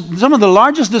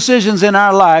largest decisions in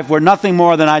our life were nothing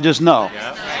more than I just know.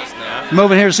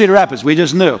 Moving here to Cedar Rapids, we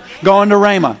just knew. Going to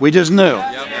Rhema, we just knew.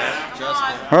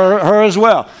 Her as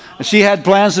well. She had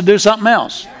plans to do something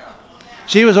else.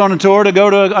 She was on a tour to go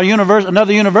to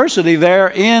another university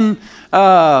there in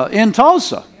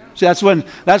Tulsa. See,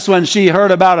 that's when she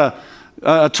heard about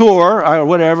a tour or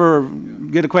whatever,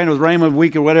 get acquainted with Rhema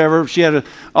week or whatever. She had an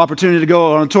opportunity to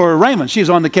go on a tour of Rhema. She's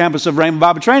on the campus of Rhema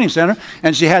Bible Training Center,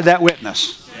 and she had that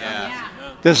witness.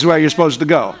 This is where you're supposed to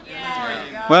go.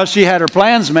 Well, she had her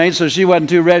plans made, so she wasn't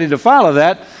too ready to follow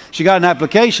that. She got an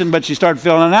application, but she started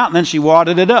filling it out, and then she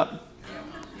wadded it up.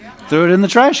 Threw it in the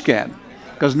trash can.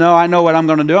 Because, no, I know what I'm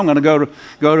going to do. I'm going to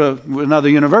go to another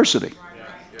university.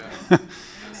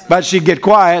 But she'd get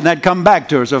quiet, and that'd come back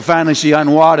to her. So finally she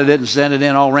unwadded it and sent it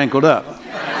in all wrinkled up.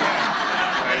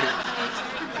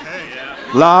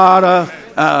 Lot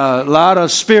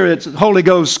of spirits, Holy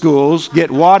Ghost schools get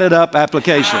wadded up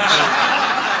applications.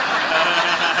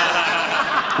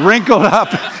 Wrinkled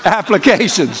up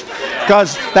applications.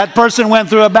 Because that person went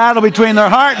through a battle between their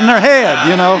heart and their head,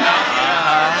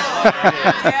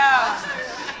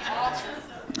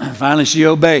 Finally, she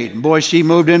obeyed. Boy, she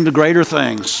moved into greater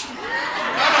things.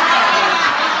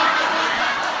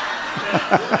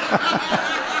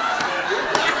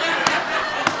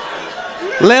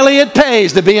 Lily, it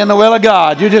pays to be in the will of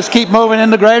God. You just keep moving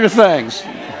into greater things.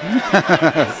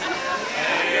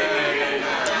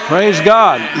 Praise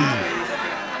God.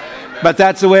 But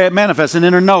that's the way it manifests, an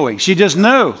inner knowing. She just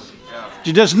knew.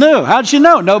 She just knew. How'd she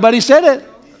know? Nobody said it.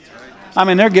 I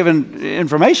mean, they're giving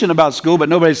information about school, but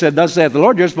nobody said, thus saith the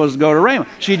Lord, you're supposed to go to Rhema.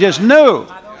 She just knew.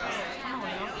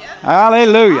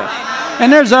 Hallelujah.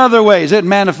 And there's other ways. It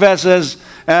manifests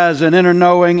as an inner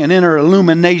knowing, an inner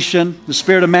illumination. The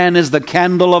spirit of man is the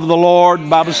candle of the Lord, the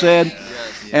Bible said.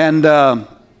 And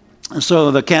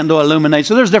so the candle illuminates.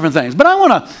 So there's different things. But I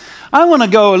want to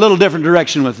go a little different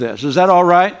direction with this. Is that all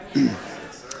right?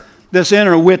 This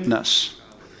inner witness.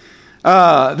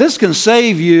 This can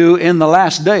save you in the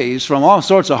last days from all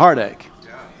sorts of heartache.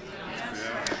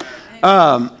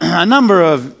 A number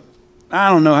of, I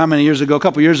don't know how many years ago, a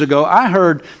couple years ago, I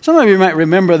heard, some of you might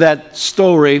remember that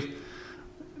story,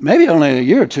 maybe only a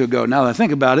year or two ago now that I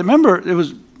think about it. Remember, it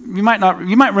was, you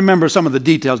might remember some of the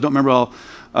details, don't remember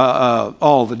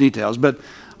all the details, but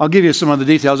I'll give you some of the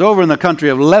details. Over in the country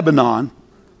of Lebanon,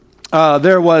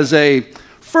 there was a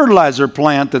fertilizer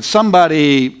plant that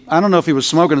somebody, I don't know if he was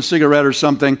smoking a cigarette or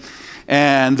something,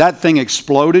 and that thing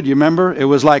exploded. You remember? It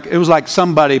was like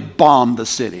somebody bombed the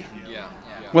city.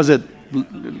 Was it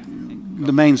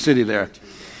the main city there? A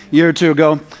year or two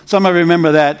ago. Some of you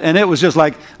remember that, and it was just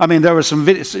like, I mean, there was some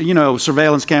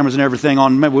surveillance cameras and everything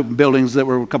on buildings that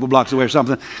were a couple blocks away or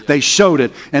something. They showed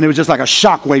it, and it was just like a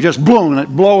shockwave, just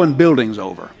blowing buildings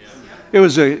over. It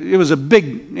was a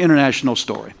big international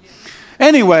story.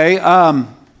 Anyway,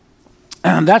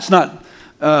 that's not,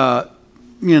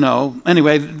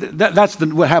 anyway, that's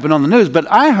what happened on the news. But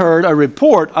I heard a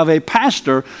report of a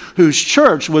pastor whose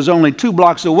church was only 2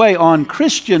 blocks away on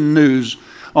Christian news,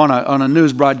 on a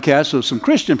news broadcast of some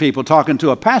Christian people talking to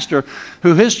a pastor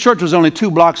who his church was only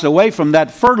 2 blocks away from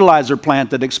that fertilizer plant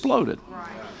that exploded.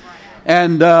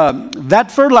 And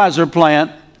that fertilizer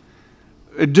plant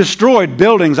destroyed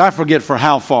buildings, I forget for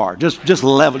how far, just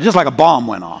like a bomb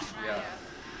went off.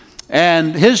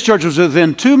 And his church was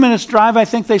within 2 minutes drive, I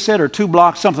think they said, or 2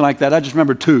 blocks, something like that. I just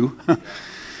remember 2.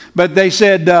 But they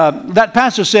said, that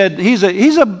pastor said, he's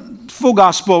a full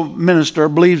gospel minister,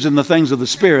 believes in the things of the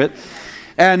Spirit.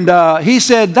 And he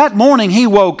said that morning he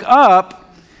woke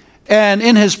up, and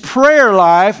in his prayer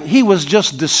life, he was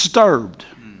just disturbed.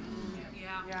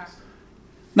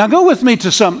 Now go with me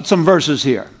to some verses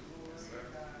here.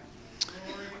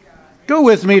 Go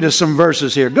with me to some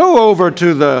verses here. Go over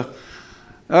to the...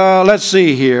 let's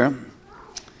see here.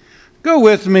 Go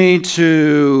with me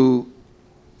to,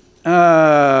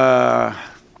 let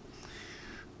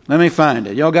me find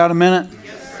it. Y'all got a minute?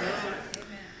 Yes, sir.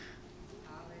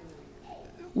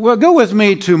 Well, go with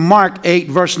me to Mark 8,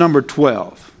 verse number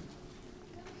 12.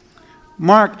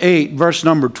 Mark 8, verse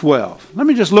number 12. Let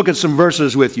me just look at some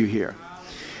verses with you here.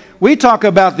 We talk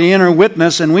about the inner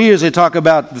witness, and we usually talk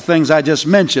about the things I just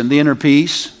mentioned, the inner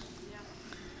peace,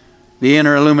 the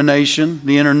inner illumination,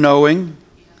 the inner knowing.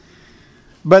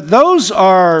 But those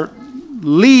are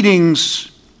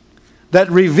leadings that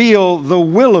reveal the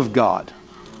will of God.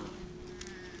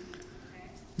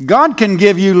 God can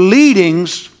give you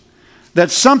leadings that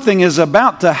something is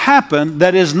about to happen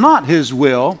that is not His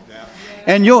will,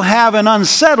 and you'll have an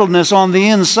unsettledness on the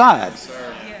inside.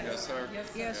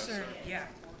 Yes, sir. Yeah.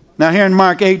 Now here in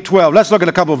Mark 8:12, let's look at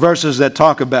a couple of verses that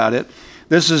talk about it.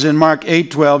 This is in Mark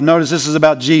 8:12. Notice this is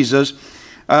about Jesus.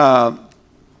 Look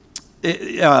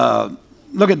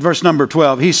at verse number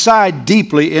 12. He sighed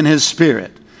deeply in his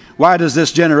spirit. Why does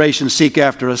this generation seek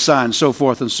after a sign? So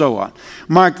forth and so on.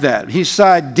 Mark that. He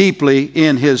sighed deeply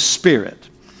in his spirit.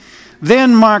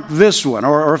 Then mark this one,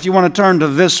 or if you want to turn to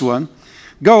this one,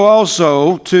 go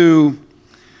also to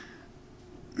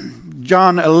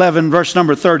John 11, verse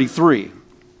number 33.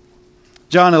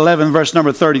 John 11, verse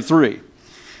number 33.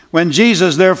 When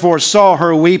Jesus therefore saw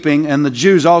her weeping, and the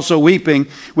Jews also weeping,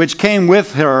 which came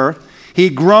with her, he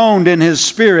groaned in his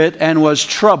spirit and was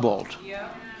troubled.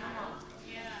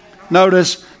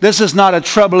 Notice, this is not a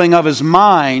troubling of his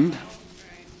mind,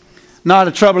 not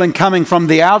a troubling coming from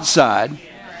the outside,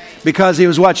 because he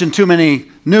was watching too many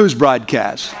news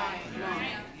broadcasts.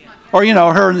 Or,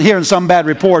 hearing some bad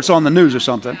reports on the news or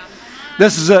something.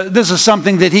 This is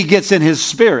something that he gets in his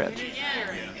spirit.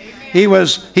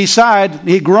 He sighed,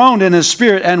 he groaned in his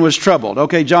spirit and was troubled.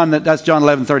 Okay, that's John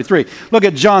 11:33. Look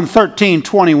at John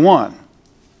 13:21.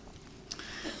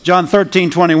 John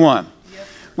 13:21.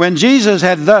 When Jesus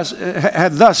had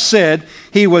thus said,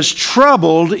 he was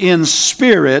troubled in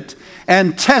spirit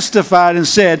and testified and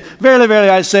said, Verily, verily,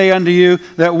 I say unto you,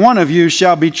 that one of you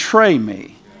shall betray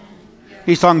me.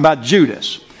 He's talking about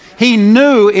Judas. He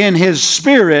knew in his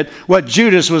spirit what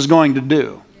Judas was going to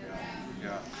do.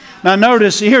 Now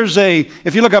notice,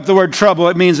 if you look up the word trouble,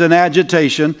 it means an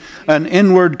agitation, an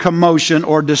inward commotion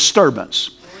or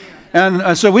disturbance.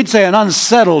 And so we'd say an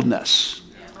unsettledness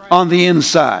on the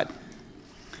inside.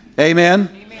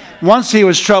 Amen? Once he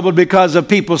was troubled because of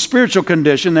people's spiritual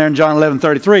condition there in John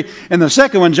 11:33. And the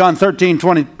second one, John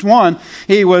 13:21,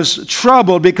 he was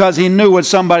troubled because he knew what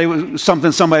somebody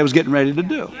was getting ready to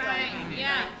do.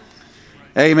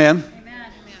 Amen.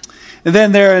 And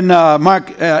then there in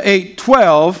Mark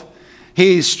 8:12,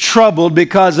 he's troubled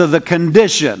because of the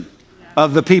condition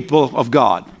of the people of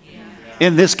God.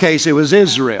 In this case, it was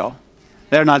Israel.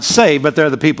 They're not saved, but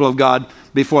they're the people of God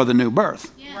before the new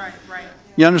birth.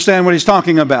 You understand what he's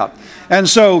talking about? And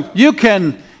so you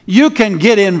can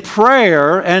get in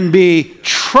prayer and be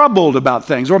troubled about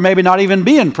things, or maybe not even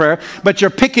be in prayer, but you're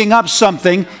picking up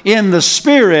something in the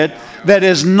spirit that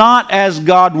is not as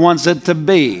God wants it to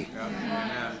be.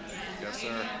 Yes, sir.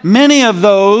 Many of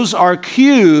those are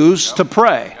cues to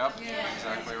pray.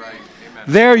 Exactly right. Amen.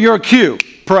 They're your cue.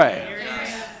 Pray.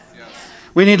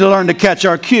 We need to learn to catch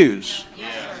our cues.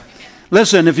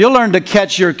 Listen, if you'll learn to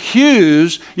catch your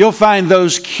cues, you'll find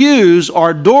those cues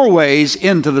are doorways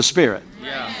into the Spirit.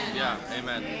 Yeah.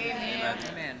 Amen.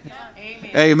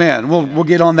 Amen. We'll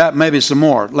get on that maybe some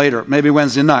more later, maybe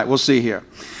Wednesday night. We'll see here.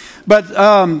 But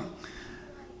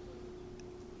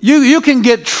you can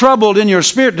get troubled in your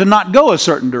spirit to not go a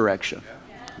certain direction.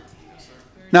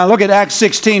 Now look at Acts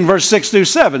 16, verse 6 through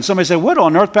 7. Somebody say, what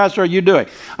on earth, Pastor, are you doing?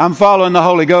 I'm following the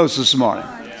Holy Ghost this morning.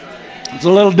 It's a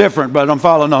little different, but I'm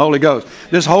following the Holy Ghost.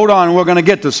 Just hold on, we're going to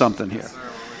get to something here.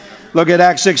 Look at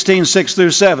Acts 16, 6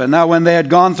 through 7. Now when they had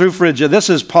gone through Phrygia, this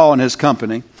is Paul and his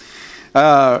company,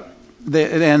 and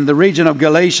the region of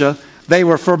Galatia, they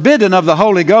were forbidden of the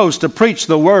Holy Ghost to preach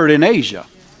the word in Asia.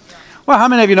 Well, how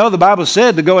many of you know the Bible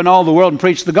said to go in all the world and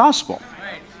preach the gospel?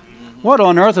 What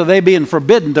on earth are they being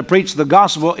forbidden to preach the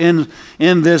gospel in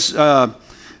this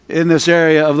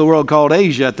area of the world called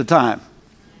Asia at the time?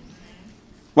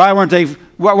 Why weren't they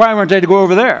to go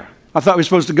over there? I thought we were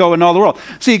supposed to go in all the world.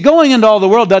 See, going into all the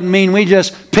world doesn't mean we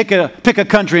just pick a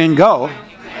country and go.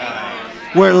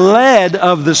 We're led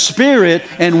of the Spirit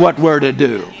in what we're to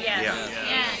do.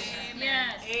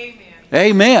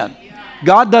 Amen.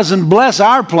 God doesn't bless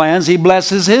our plans, He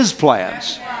blesses His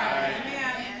plans.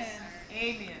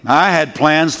 I had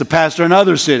plans to pastor in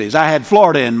other cities. I had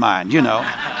Florida in mind, you know.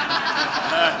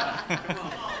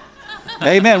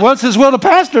 Amen. What's His will to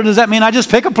pastor? Does that mean I just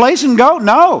pick a place and go?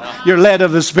 No. You're led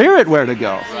of the Spirit where to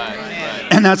go.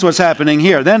 And that's what's happening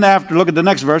here. Then look at the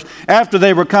next verse. After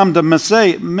they were come to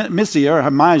Mysia,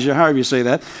 or Mysia, however you say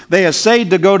that, they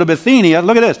essayed to go to Bithynia.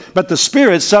 Look at this. But the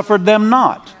Spirit suffered them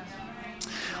not.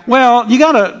 Well, you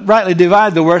got to rightly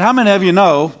divide the word. How many of you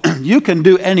know you can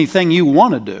do anything you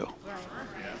want to do?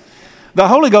 The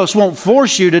Holy Ghost won't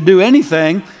force you to do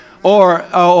anything or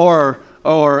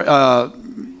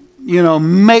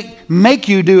make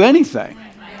you do anything.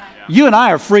 You and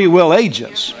I are free will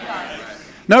agents.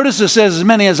 Notice it says as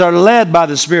many as are led by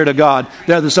the Spirit of God,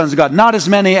 they're the sons of God. Not as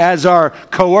many as are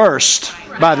coerced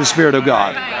by the Spirit of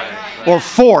God or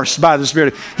forced by the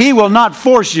Spirit. He will not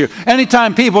force you.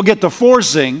 Anytime people get to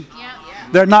forcing,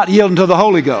 they're not yielding to the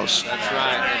Holy Ghost.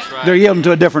 That's right. They're yielding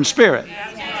to a different spirit.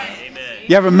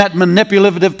 You ever met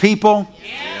manipulative people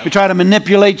who try to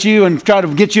manipulate you and try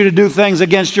to get you to do things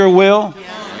against your will?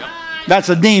 That's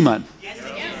a demon.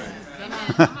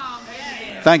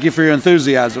 Thank you for your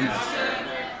enthusiasm.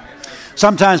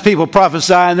 Sometimes people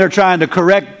prophesy and they're trying to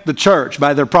correct the church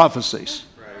by their prophecies.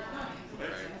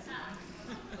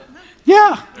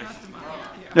 Yeah.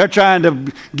 They're trying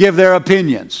to give their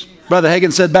opinions. Brother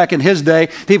Hagin said back in his day,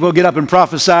 people would get up and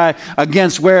prophesy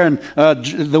against wearing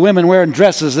the women wearing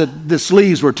dresses that the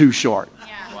sleeves were too short.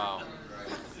 Wow.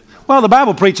 Well, the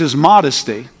Bible preaches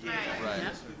modesty.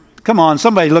 Come on,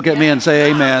 somebody look at me and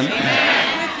say amen.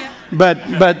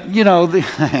 But you know,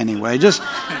 anyway, just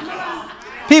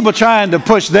people trying to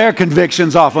push their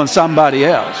convictions off on somebody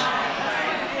else.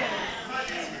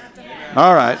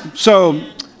 All right, so,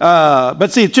 but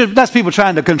see, that's people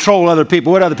trying to control other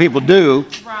people, what other people do,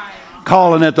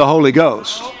 calling it the Holy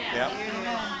Ghost.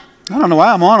 I don't know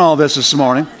why I'm on all this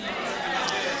morning.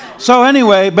 So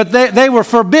anyway, but they were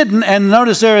forbidden, and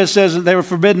notice there it says they were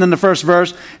forbidden in the first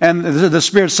verse, and the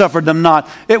Spirit suffered them not.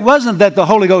 It wasn't that the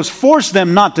Holy Ghost forced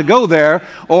them not to go there,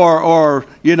 or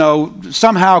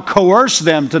somehow coerce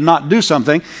them to not do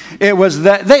something. It was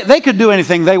that they could do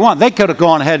anything they want. They could have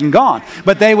gone ahead and gone,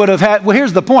 but they would have had. Well,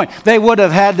 here's the point: they would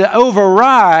have had to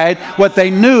override what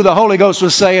they knew the Holy Ghost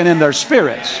was saying in their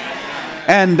spirits,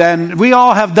 and we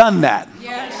all have done that.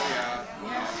 Yes.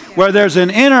 Where there's an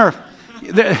inner.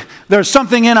 There's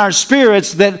something in our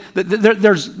spirits that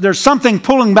there's something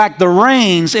pulling back the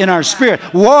reins in our spirit.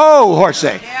 Whoa,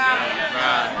 horsey.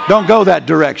 Don't go that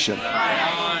direction.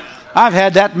 I've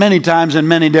had that many times in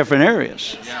many different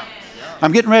areas.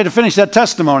 I'm getting ready to finish that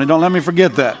testimony. Don't let me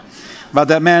forget that about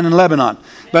that man in Lebanon.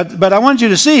 But I want you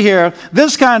to see here,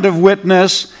 this kind of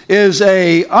witness is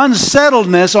a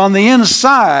unsettledness on the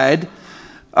inside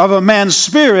of a man's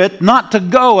spirit not to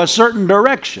go a certain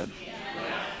direction.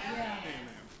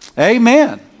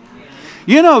 Amen.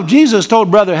 You know, Jesus told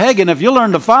Brother Hagin, if you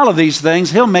learn to follow these things,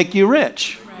 he'll make you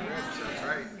rich.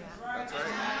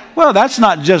 Well, that's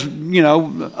not just,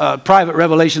 a private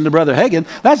revelation to Brother Hagin.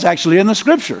 That's actually in the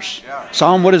Scriptures. Isaiah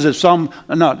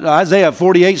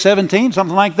 48:17,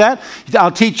 something like that.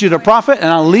 I'll teach you to profit, and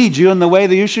I'll lead you in the way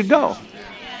that you should go.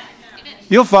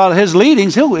 You'll follow his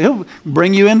leadings. He'll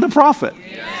bring you into profit.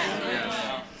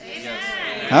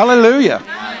 Hallelujah.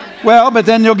 Well, but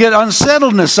then you'll get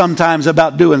unsettledness sometimes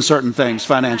about doing certain things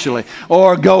financially,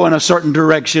 or going a certain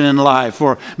direction in life,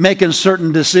 or making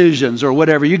certain decisions, or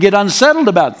whatever. You get unsettled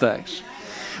about things.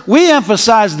 We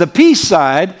emphasize the peace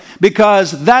side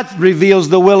because that reveals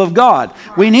the will of God.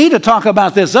 We need to talk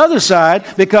about this other side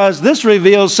because this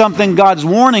reveals something God's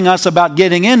warning us about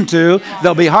getting into.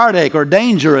 There'll be heartache or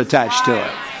danger attached to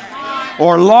it,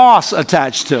 or loss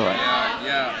attached to it.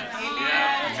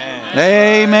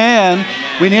 Amen.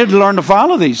 We need to learn to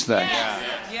follow these things.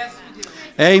 Yes, we do.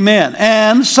 Amen.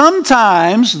 And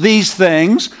sometimes these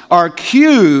things are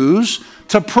cues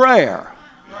to prayer.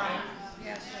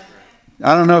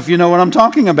 I don't know if you know what I'm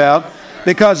talking about,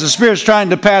 because the Spirit's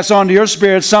trying to pass on to your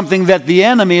spirit something that the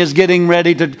enemy is getting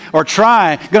ready to, or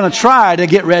going to try to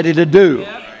get ready to do.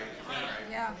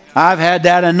 I've had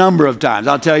that a number of times.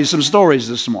 I'll tell you some stories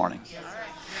this morning.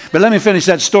 But let me finish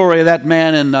that story of that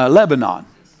man in Lebanon.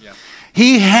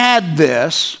 He had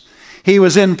this. He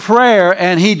was in prayer,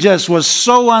 and he just was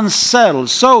so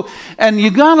unsettled. And you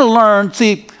got to learn,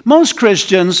 see, most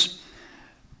Christians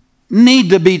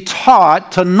need to be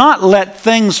taught to not let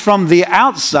things from the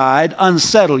outside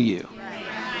unsettle you.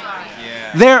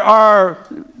 There are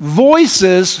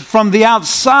voices from the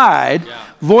outside,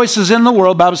 voices in the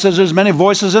world. The Bible says there's many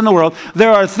voices in the world.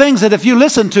 There are things that if you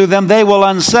listen to them, they will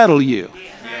unsettle you.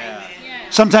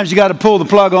 Sometimes you got to pull the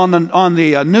plug on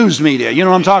the news media. You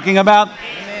know what I'm talking about?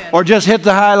 Or just hit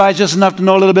the highlights just enough to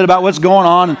know a little bit about what's going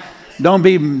on. And don't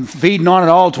be feeding on it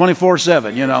all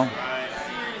 24/7,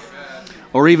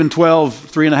 Or even 12,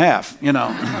 3.5,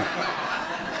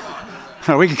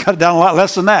 We can cut it down a lot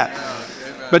less than that.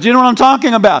 But you know what I'm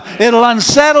talking about? It'll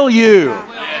unsettle you.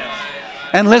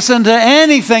 And listen to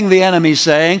anything the enemy's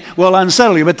saying will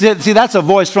unsettle you. But see, that's a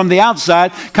voice from the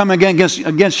outside coming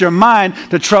against your mind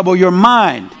to trouble your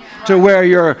mind, to where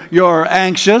you're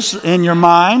anxious in your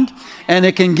mind, and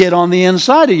it can get on the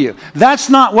inside of you. That's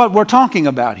not what we're talking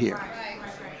about here.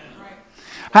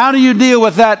 How do you deal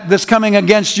with that's coming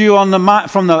against you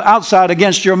from the outside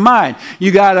against your mind?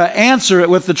 You got to answer it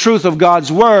with the truth of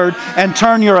God's Word and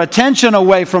turn your attention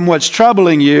away from what's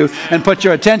troubling you and put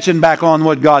your attention back on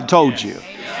what God told you.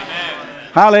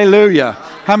 Hallelujah.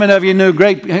 How many of you knew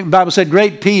the Bible said,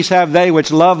 great peace have they which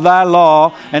love thy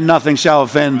law, and nothing shall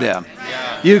offend them.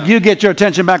 You get your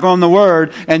attention back on the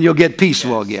Word, and you'll get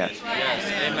peaceful again.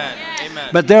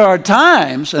 But there are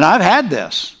times, and I've had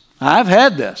this,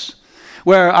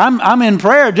 where I'm in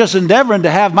prayer just endeavoring to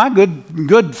have my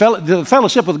good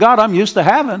fellowship with God I'm used to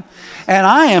having. And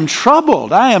I am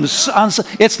troubled.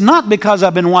 It's not because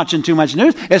I've been watching too much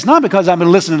news. It's not because I've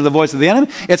been listening to the voice of the enemy.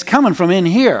 It's coming from in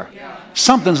here.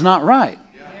 Something's not right.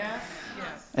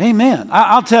 Amen.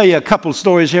 I'll tell you a couple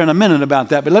stories here in a minute about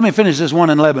that, but let me finish this one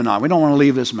in Lebanon. We don't want to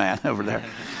leave this man over there.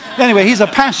 Anyway, he's a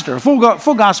pastor, full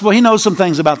gospel. He knows some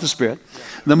things about the Spirit,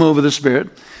 the move of the Spirit,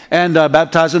 and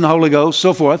baptized in the Holy Ghost,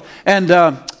 so forth. And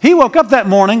He woke up that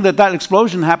morning, that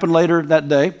explosion happened later that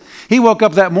day. He woke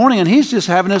up that morning and he's just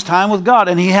having his time with God.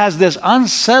 And he has this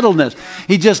unsettledness.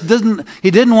 He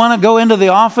didn't want to go into the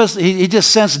office. He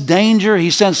just sensed danger. He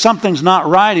sensed something's not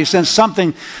right. He sensed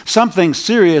something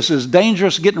serious is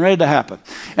dangerous getting ready to happen.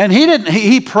 And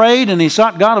he prayed and he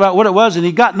sought God about what it was, and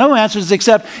he got no answers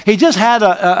except he just had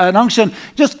an unction.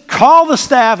 Just call the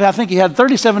staff. I think he had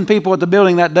 37 people at the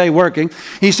building that day working.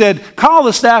 He said, call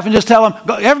the staff and just tell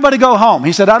them, everybody go home.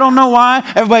 He said, I don't know why.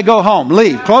 Everybody go home.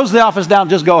 Leave. Close the office down.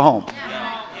 Just go home.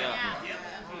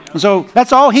 And so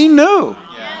that's all he knew.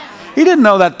 He didn't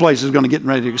know that place was going to get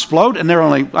ready to explode. And they're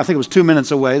only, I think it was 2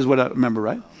 minutes away is what I remember,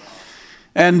 right?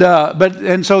 And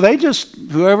so they just,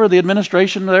 whoever the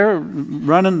administration there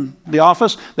running the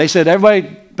office, they said,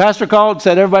 pastor called,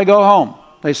 said, everybody go home.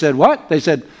 They said, what? They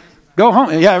said, go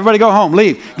home. Yeah, everybody go home.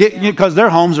 Leave. Because their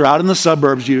homes are out in the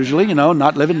suburbs usually,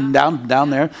 not living down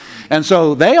there. And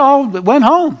so they all went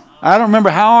home. I don't remember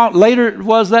how later it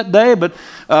was that day, but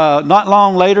not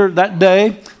long later that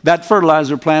day, that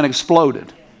fertilizer plant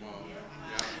exploded.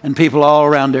 And people all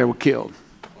around there were killed.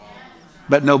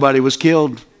 But nobody was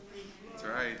killed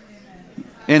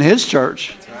in his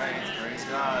church. That's right. Praise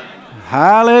God.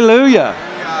 Hallelujah.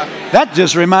 That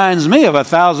just reminds me of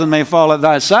 1,000 may fall at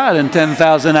thy side and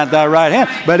 10,000 at thy right hand,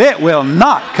 but it will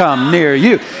not come near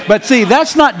you. But see,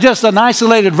 that's not just an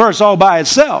isolated verse all by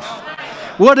itself.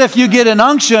 What if you get an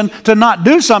unction to not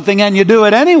do something and you do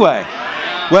it anyway?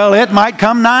 Well, it might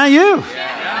come nigh you.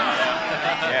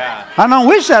 I don't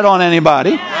wish that on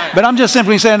anybody, but I'm just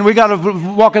simply saying we got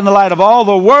to walk in the light of all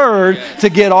the Word to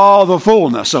get all the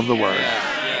fullness of the Word.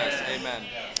 Amen.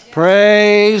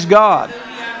 Praise God.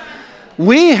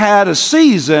 We had a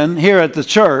season here at the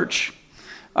church.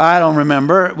 I don't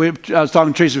remember. I was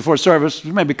talking to Teresa before service,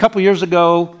 maybe a couple years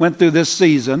ago, went through this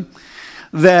season.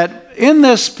 That in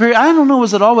this period, I don't know,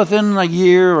 was it all within a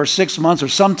year or 6 months or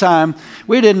sometime?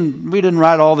 We didn't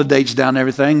write all the dates down and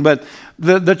everything, but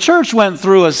the church went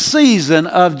through a season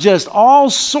of just all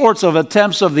sorts of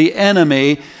attempts of the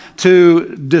enemy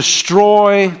to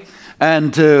destroy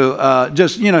and to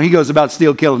he goes about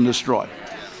steal, kill, and destroy.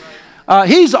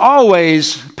 He's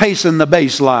always pacing the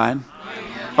baseline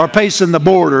or pacing the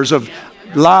borders of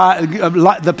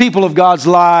the people of God's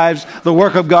lives, the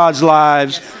work of God's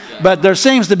lives. But there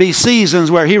seems to be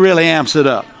seasons where he really amps it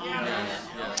up.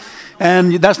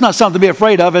 And that's not something to be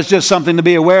afraid of. It's just something to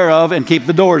be aware of and keep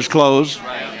the doors closed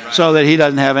so that he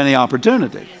doesn't have any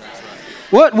opportunity.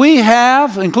 What we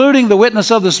have, including the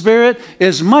witness of the Spirit,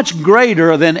 is much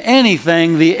greater than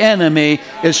anything the enemy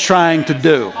is trying to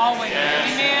do.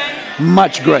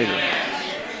 Much greater.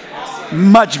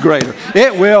 Much greater.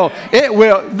 It will.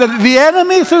 The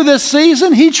enemy through this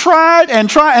season, he tried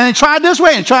and he tried this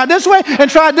way and tried this way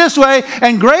and tried this way,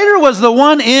 and greater was the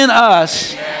one in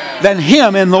us than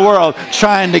him in the world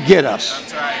trying to get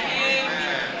us.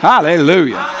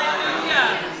 Hallelujah.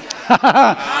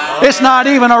 It's not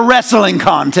even a wrestling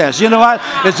contest. You know what?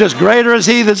 It's just greater is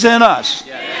he that's in us.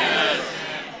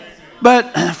 But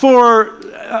for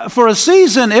a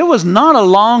season, it was not a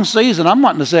long season. I'm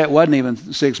wanting to say it wasn't even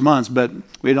 6 months, but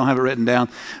we don't have it written down.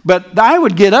 But I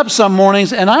would get up some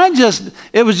mornings, and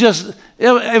it was just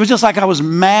like I was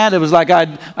mad. It was like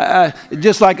I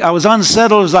was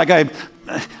unsettled. It was like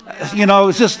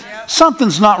it's just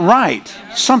something's not right.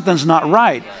 Something's not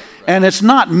right, and it's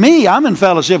not me. I'm in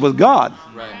fellowship with God.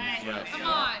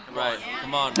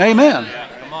 Come on. Amen.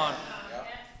 Come on.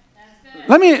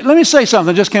 Let me say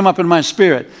something that just came up in my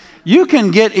spirit. You can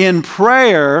get in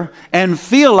prayer and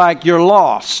feel like you're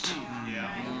lost.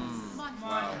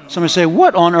 Somebody say,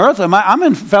 what on earth am I? I'm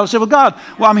in fellowship with God.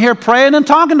 Well, I'm here praying and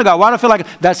talking to God. Why do I feel like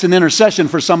that's an intercession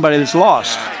for somebody that's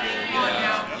lost?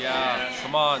 Yeah.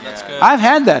 Come on. That's good. I've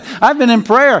had that. I've been in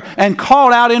prayer and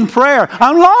called out in prayer.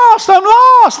 I'm lost.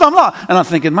 And I'm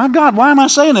thinking, my God, why am I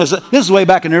saying this? This is way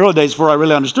back in the early days before I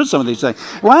really understood some of these things.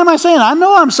 Why am I saying I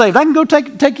know I'm saved. I can go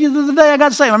take you to the day I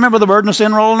got saved. I remember the burden of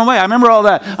sin rolling away. I remember all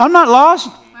that. I'm not lost.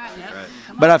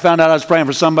 But I found out I was praying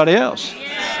for somebody else.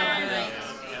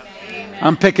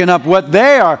 I'm picking up what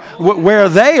they are, where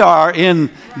they are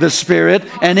in the Spirit,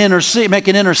 and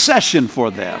making intercession for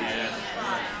them.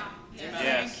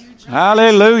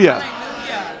 Hallelujah.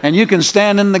 And you can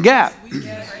stand in the gap.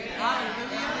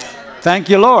 Thank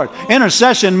you, Lord.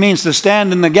 Intercession means to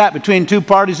stand in the gap between two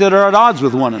parties that are at odds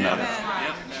with one another.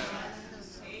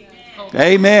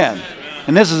 Amen.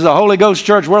 And this is the Holy Ghost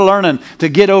church. We're learning to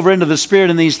get over into the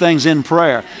Spirit in these things in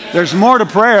prayer. There's more to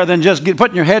prayer than just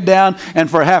putting your head down and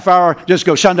for a half hour just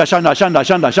go shanda, shanda, shanda,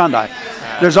 shanda, shanda.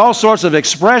 There's all sorts of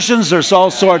expressions. There's all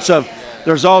sorts of,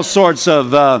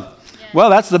 well,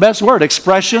 that's the best word,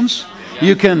 expressions.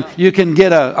 You can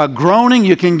get a groaning,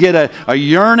 you can get a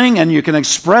yearning, and you can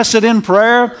express it in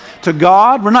prayer to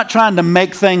God. We're not trying to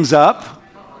make things up.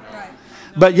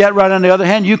 But yet, right on the other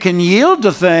hand, you can yield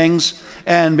to things,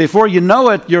 and before you know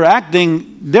it, you're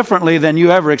acting differently than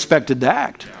you ever expected to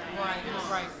act.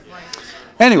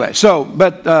 Anyway,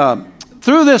 but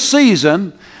through this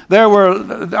season,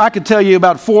 I could tell you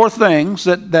about 4 things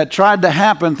that tried to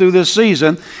happen through this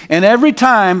season. And every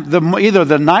time, either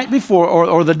the night before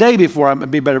or the day before, it would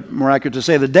be more accurate to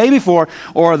say the day before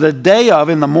or the day of,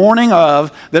 in the morning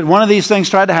of, that one of these things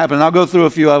tried to happen. And I'll go through a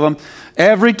few of them.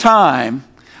 Every time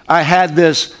I had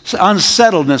this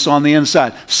unsettledness on the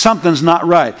inside. Something's not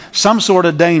right. Some sort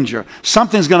of danger.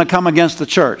 Something's going to come against the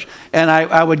church. And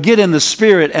I would get in the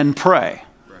Spirit and pray.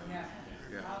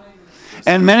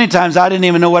 And many times I didn't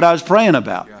even know what I was praying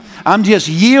about. I'm just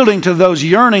yielding to those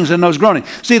yearnings and those groanings.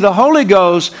 See, the Holy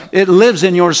Ghost, it lives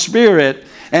in your spirit,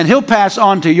 and He'll pass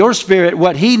on to your spirit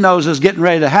what He knows is getting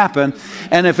ready to happen.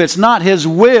 And if it's not His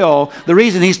will, the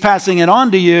reason He's passing it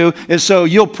on to you is so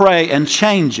you'll pray and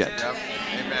change it.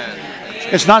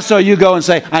 It's not so you go and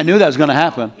say, I knew that was going to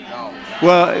happen.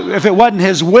 Well, if it wasn't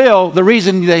His will, the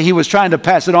reason that He was trying to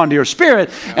pass it on to your spirit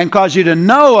and cause you to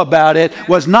know about it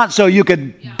was not so you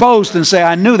could boast and say,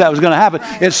 I knew that was going to happen.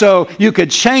 It's so you could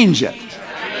change it.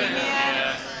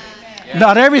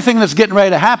 Not everything that's getting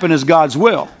ready to happen is God's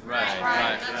will. Right.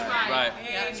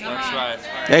 That's right.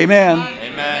 Amen.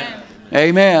 Amen.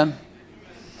 Amen.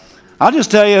 I'll just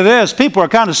tell you this. People are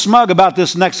kind of smug about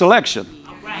this next election.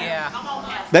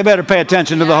 They better pay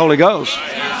attention to the Holy Ghost.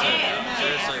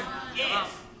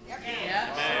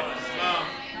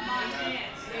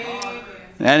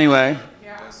 Anyway,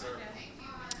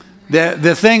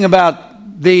 the thing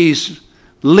about these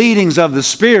leadings of the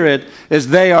Spirit is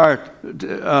they are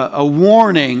a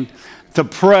warning to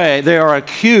pray. They are a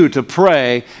cue to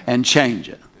pray and change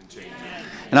it.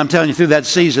 And I'm telling you, through that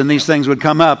season, these things would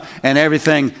come up, and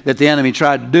everything that the enemy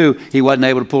tried to do, he wasn't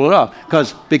able to pull it off.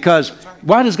 Because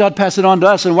why does God pass it on to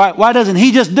us, and why doesn't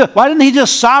He just do it? Why didn't He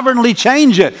just sovereignly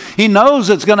change it? He knows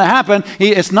it's going to happen.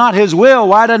 It's not His will.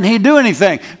 Why doesn't He do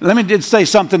anything? Let me just say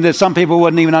something that some people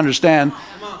wouldn't even understand,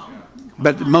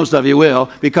 but most of you will,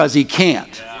 because He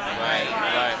can't.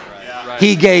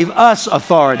 He gave us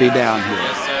authority down here.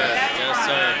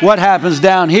 Yes, sir. What happens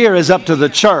down here is up to the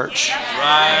church.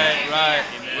 Right.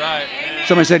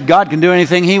 Somebody said God can do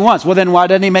anything He wants. Well, then why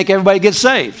doesn't He make everybody get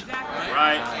saved?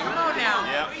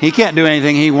 He can't do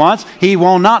anything He wants. He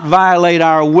will not violate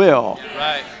our will.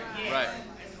 Right.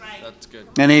 That's good.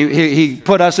 And he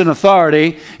put us in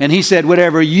authority, and He said,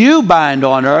 whatever you bind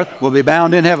on earth will be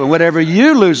bound in heaven. Whatever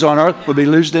you loose on earth will be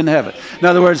loosed in heaven. In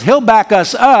other words, He'll back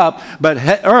us up, but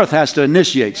earth has to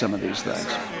initiate some of these things.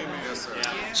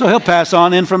 So He'll pass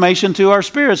on information to our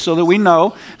spirits so that we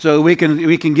know, so that we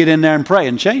can get in there and pray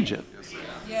and change it.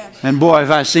 And boy, if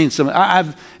I've seen some,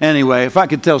 anyway, if I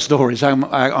could tell stories, I'm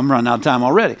running out of time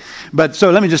already. But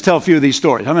so let me just tell a few of these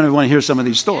stories. How many want to hear some of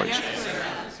these stories?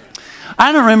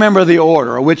 I don't remember the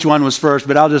order or which one was first,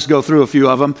 but I'll just go through a few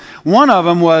of them. One of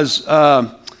them was we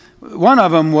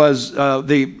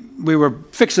were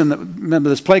fixing remember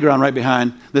this playground right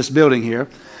behind this building here.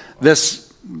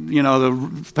 This,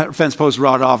 the fence post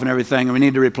rotted off and everything, and we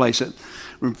needed to replace it,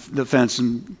 the fence,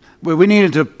 and we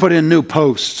needed to put in new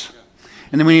posts.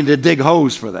 And then we needed to dig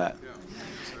holes for that.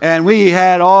 And we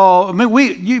had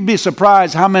you'd be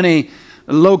surprised how many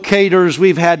locators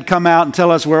we've had come out and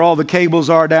tell us where all the cables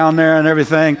are down there and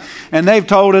everything. And they've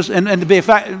told us, and to be a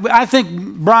fact, I think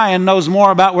Brian knows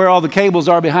more about where all the cables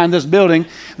are behind this building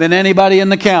than anybody in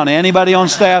the county, anybody on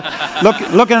staff.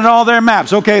 Looking at all their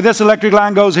maps. Okay, this electric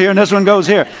line goes here and this one goes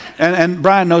here. And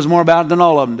Brian knows more about it than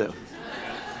all of them do.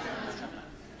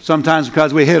 Sometimes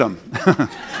because we hit them.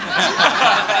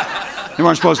 They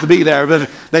weren't supposed to be there, but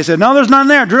they said, no, there's none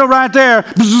there. Drill right there.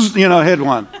 Hit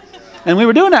one. And we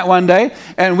were doing that one day,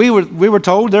 and we were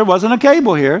told there wasn't a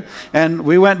cable here. And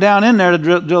we went down in there to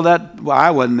drill that. Well,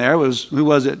 I wasn't there. Who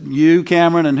was it? You,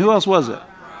 Cameron, and who else was it?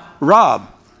 Rob.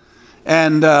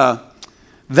 And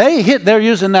they're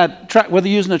using that track, whether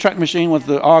using a track machine with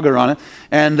the auger on it,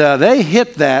 and they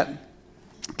hit that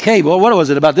cable. What was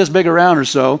it, about this big around or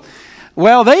so?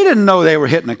 Well, they didn't know they were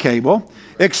hitting a cable,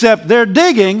 except they're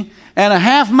digging, and a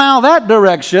half mile that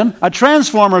direction, a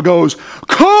transformer goes,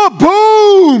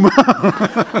 kaboom!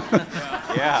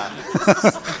 Yeah.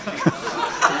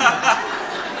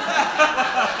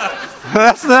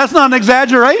 That's not an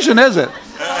exaggeration, is it?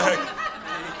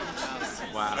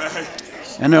 Wow.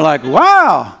 And they're like,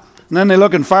 wow. And then they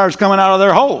look and fire's coming out of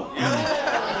their hole.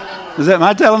 Am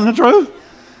I telling the truth?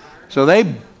 So I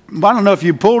don't know if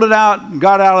you pulled it out,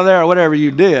 got out of there, or whatever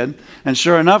you did. And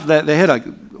sure enough, that they hit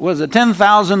was a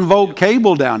 10,000 volt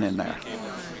cable down in there.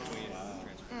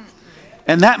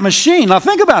 And that machine, now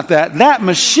think about that. That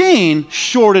machine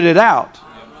shorted it out.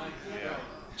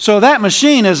 So that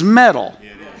machine is metal.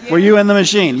 Were you in the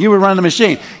machine? You were running the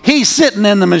machine. He's sitting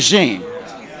in the machine.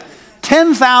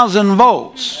 10,000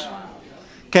 volts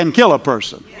can kill a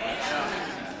person.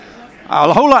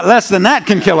 A whole lot less than that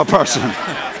can kill a person.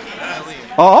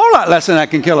 A whole lot less than that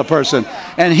can kill a person.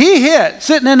 And he hit,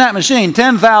 sitting in that machine,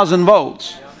 10,000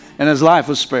 volts. And his life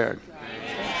was spared.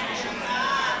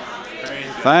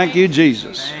 Thank you,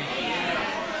 Jesus.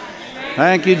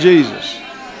 Thank you, Jesus.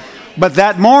 But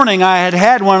that morning I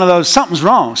had one of those, something's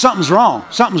wrong, something's wrong,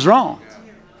 something's wrong.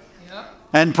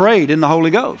 And prayed in the Holy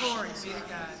Ghost.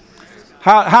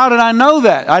 How did I know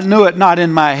that? I knew it not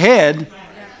in my head.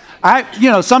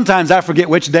 Sometimes I forget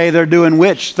which day they're doing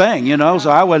which thing,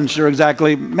 so I wasn't sure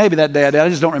exactly. Maybe that day I did. I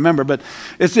just don't remember. But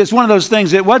it's one of those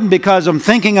things. It wasn't because I'm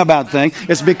thinking about things.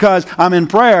 It's because I'm in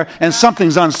prayer and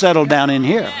something's unsettled down in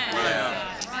here.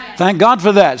 Thank God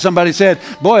for that. Somebody said,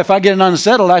 boy, if I get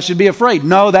unsettled, I should be afraid.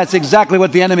 No, that's exactly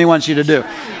what the enemy wants you to do.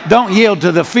 Don't yield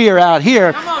to the fear out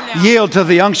here. Yield to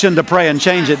the unction to pray and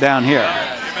change it down here.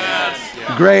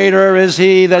 Greater is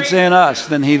he that's in us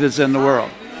than he that's in the world.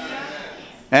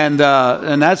 And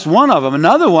that's one of them.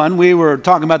 Another one, we were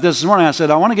talking about this morning. I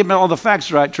said, I want to get all the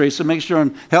facts right, Teresa. Make sure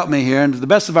and help me here. And to the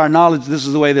best of our knowledge, this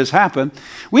is the way this happened.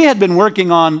 We had been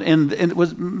working on, in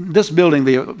this building,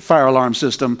 the fire alarm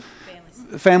system.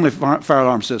 Family fire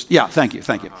alarm system. Yeah, thank you.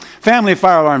 Family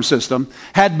fire alarm system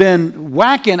had been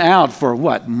whacking out for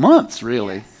months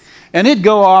really. And it'd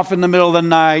go off in the middle of the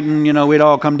night and, we'd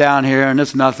all come down here and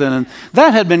it's nothing. And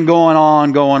that had been going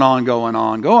on.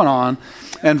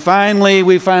 And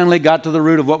we finally got to the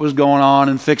root of what was going on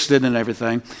and fixed it and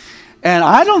everything. And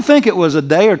I don't think it was a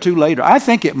day or two later. I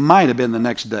think it might have been the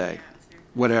next day,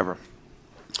 whatever.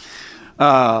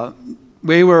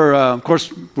 We were, of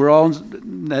course, we're all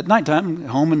at nighttime,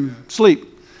 home and sleep.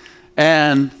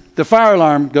 And the fire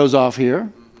alarm goes off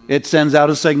here. It sends out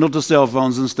a signal to cell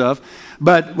phones and stuff.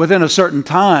 But within a certain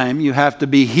time, you have to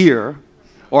be here,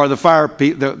 or the fire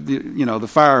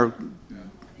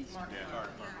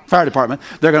department,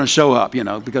 they're going to show up,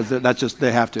 because that's just,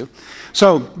 they have to.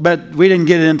 So, but we didn't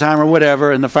get it in time or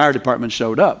whatever, and the fire department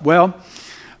showed up. Well,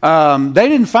 they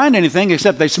didn't find anything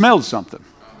except they smelled something.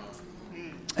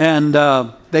 And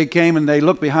they came and they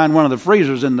looked behind one of the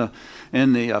freezers in the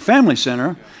family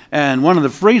center, and one of the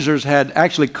freezers had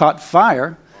actually caught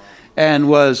fire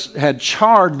and had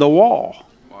charred the wall.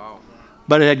 Wow.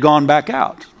 But it had gone back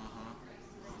out.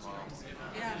 Wow.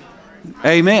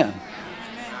 Amen.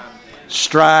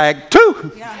 Strike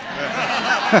two.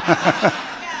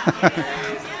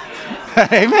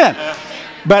 Amen.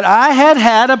 But I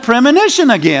had a premonition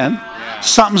again.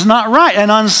 Something's not right, an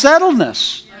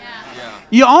unsettledness.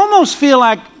 You almost feel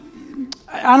like,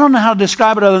 I don't know how to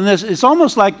describe it other than this. It's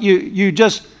almost like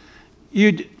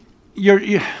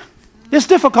it's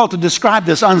difficult to describe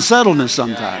this unsettledness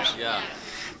sometimes. Yeah.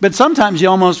 But sometimes you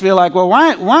almost feel like, well,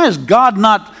 why is God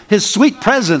not his sweet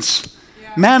presence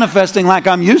manifesting like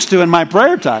I'm used to in my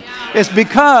prayer time? It's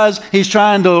because he's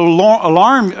trying to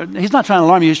alarm. He's not trying to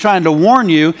alarm you. He's trying to warn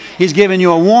you. He's giving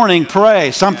you a warning.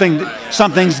 Pray.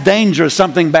 Something's dangerous.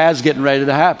 Something bad's getting ready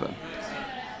to happen.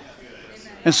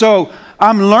 And so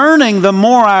I'm learning the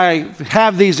more I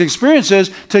have these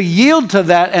experiences to yield to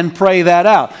that and pray that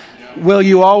out. Will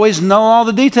you always know all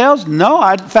the details? No.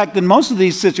 In fact, in most of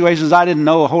these situations, I didn't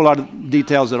know a whole lot of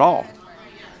details at all.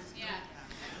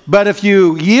 But if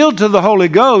you yield to the Holy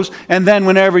Ghost, and then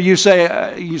whenever you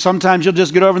say, sometimes you'll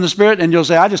just get over in the Spirit and you'll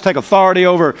say, I just take authority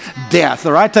over death,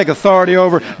 or I take authority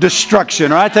over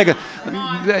destruction, or I take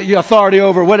authority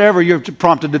over whatever you're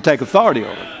prompted to take authority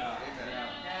over.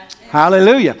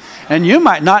 Hallelujah. And you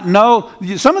might not know,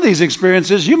 some of these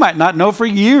experiences, you might not know for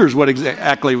years what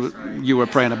exactly you were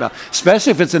praying about,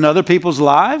 especially if it's in other people's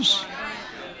lives.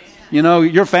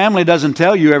 Your family doesn't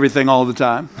tell you everything all the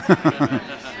time.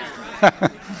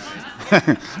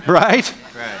 Right?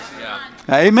 Yeah.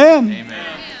 Amen.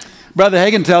 Brother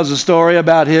Hagin tells a story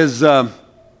about his,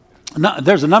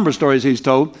 there's a number of stories he's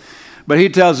told, but he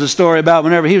tells a story about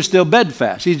whenever he was still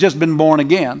bedfast. He's just been born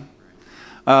again.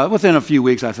 Within a few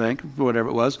weeks, I think, whatever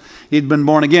it was. He'd been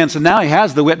born again, so now he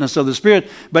has the witness of the Spirit.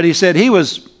 But he said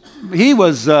his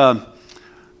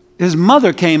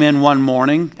mother came in one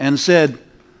morning and said,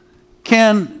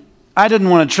 Ken, I didn't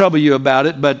want to trouble you about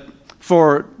it, but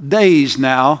for days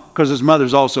now, because his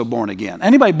mother's also born again.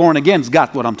 Anybody born again's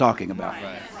got what I'm talking about.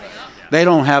 Right. They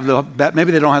don't have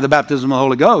maybe they don't have the baptism of the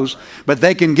Holy Ghost, but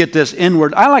they can get this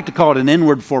inward, I like to call it an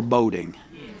inward foreboding.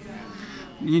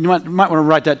 You might want to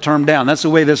write that term down. That's the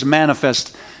way this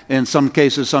manifests in some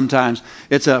cases sometimes.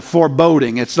 It's a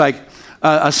foreboding. It's like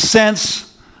a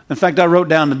sense. In fact, I wrote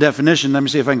down the definition. Let me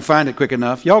see if I can find it quick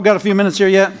enough. Y'all got a few minutes here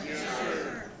yet? Yes,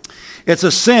 sir. It's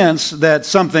a sense that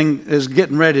something is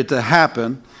getting ready to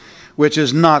happen, which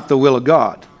is not the will of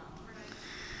God.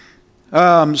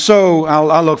 So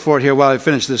I'll look for it here while I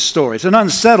finish this story. It's an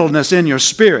unsettledness in your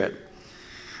spirit.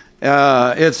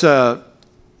 I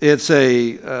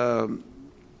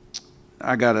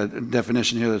got a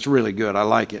definition here that's really good. I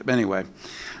like it. Anyway,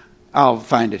 I'll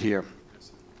find it here.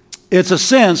 It's a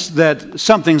sense that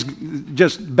something's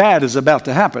just bad is about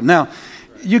to happen. Now,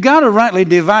 you got to rightly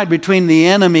divide between the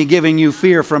enemy giving you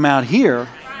fear from out here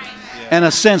and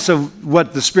a sense of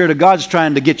what the Spirit of God's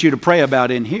trying to get you to pray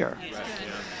about in here.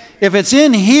 If it's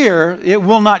in here, it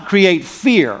will not create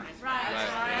fear.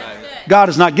 God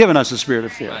has not given us a spirit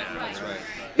of fear.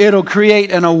 It'll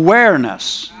create an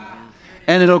awareness.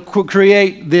 And it'll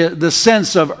create the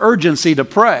sense of urgency to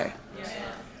pray.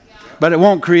 But it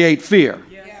won't create fear.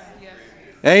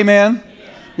 Amen?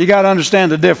 You got to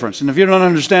understand the difference. And if you don't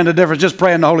understand the difference, just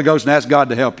pray in the Holy Ghost and ask God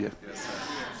to help you.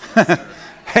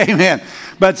 Amen.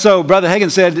 But so Brother Hagin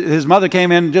said his mother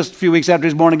came in just a few weeks after he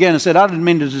was born again and said, I didn't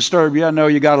mean to disturb you. I know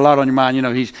you got a lot on your mind. You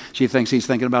know, she thinks he's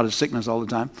thinking about his sickness all the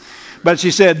time. But she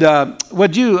said,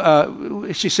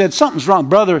 she said, something's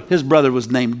wrong. His brother was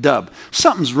named Dub.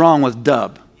 Something's wrong with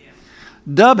Dub.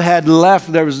 Dub had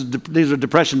left, these are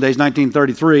Depression days,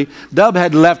 1933. Dub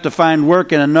had left to find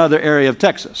work in another area of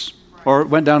Texas, or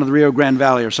went down to the Rio Grande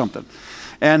Valley or something.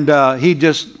 And he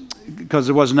just, because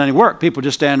there wasn't any work, people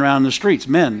just standing around in the streets,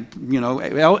 men,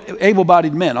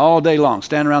 able-bodied men all day long,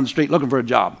 standing around the street looking for a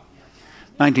job.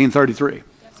 1933,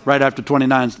 right after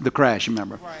 29, the crash,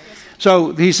 remember.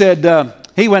 So he said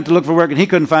he went to look for work and he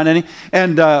couldn't find any.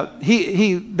 And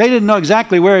they didn't know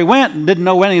exactly where he went and didn't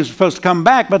know when he was supposed to come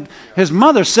back. But his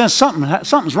mother says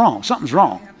something's wrong. Something's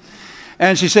wrong.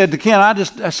 And she said to Ken,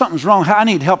 something's wrong. I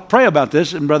need help pray about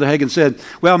this. And Brother Hagin said,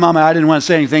 well, Mama, I didn't want to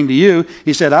say anything to you.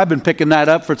 He said, I've been picking that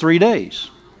up for 3 days.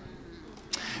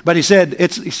 But he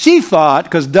said, she thought,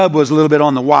 because Dub was a little bit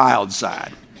on the wild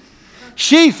side,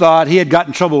 she thought he had got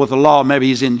in trouble with the law. Maybe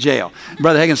he's in jail.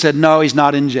 Brother Hagin said, no, he's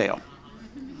not in jail.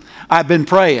 I've been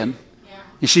praying.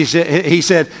 He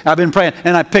said, I've been praying,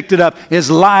 and I picked it up.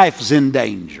 His life's in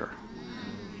danger.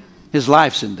 His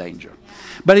life's in danger.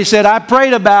 But he said, I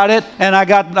prayed about it, and I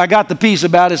got the peace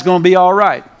about it. It's going to be all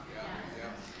right.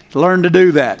 Learn to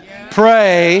do that.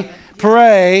 Pray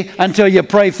until you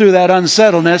pray through that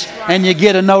unsettledness, and you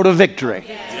get a note of victory.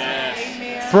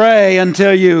 Pray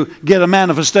until you get a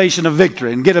manifestation of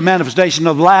victory and get a manifestation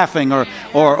of laughing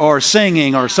or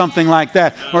singing or something like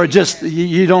that, or just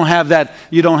you don't have that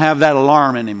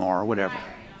alarm anymore or whatever.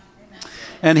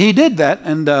 And he did that,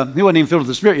 and he wasn't even filled with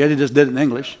the Spirit yet. He just did it in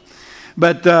English.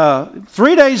 But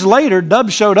 3 days later, Dub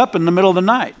showed up in the middle of the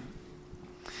night,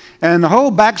 and the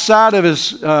whole backside of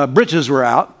his breeches were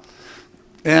out,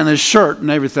 and his shirt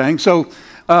and everything. So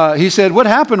he said what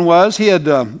happened was he had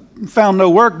found no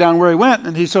work down where he went,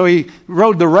 and so he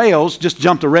rode the rails, just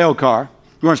jumped a rail car.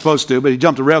 You weren't supposed to, but he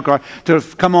jumped a rail car to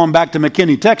come on back to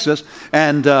McKinney, Texas,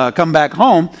 and come back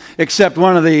home, except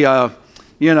one of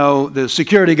the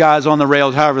security guys on the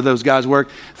rails, however those guys work,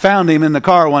 found him in the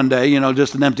car one day,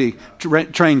 just an empty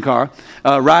train car,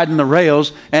 riding the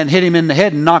rails, and hit him in the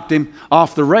head and knocked him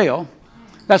off the rail.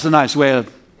 That's a nice way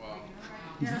of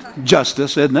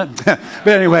justice, isn't it? But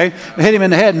anyway, hit him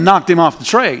in the head and knocked him off the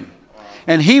train.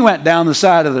 And he went down the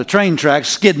side of the train track,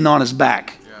 skidding on his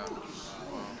back.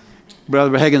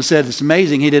 Brother Hagin said it's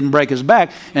amazing he didn't break his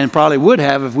back, and probably would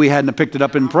have if we hadn't picked it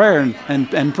up in prayer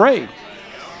and prayed.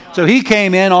 So he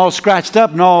came in all scratched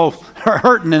up and all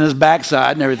hurting in his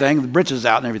backside and everything, the breeches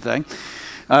out and everything.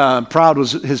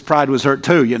 His pride was hurt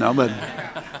too,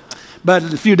 but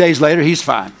a few days later, he's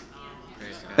fine.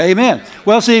 Amen.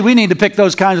 Well, see, we need to pick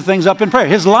those kinds of things up in prayer.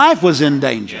 His life was in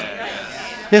danger.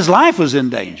 His life was in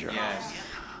danger.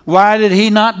 Why did he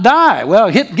not die?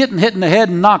 Well, getting hit in the head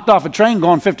and knocked off a train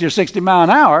going 50 or 60 mile an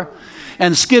hour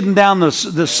and skidding down the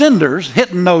cinders,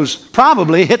 hitting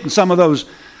some of those,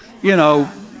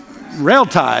 rail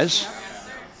ties.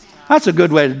 That's a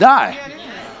good way to die.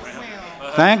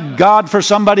 Thank God for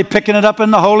somebody picking it up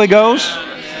in the Holy Ghost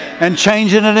and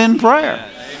changing it in prayer.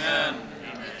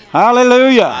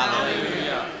 Hallelujah.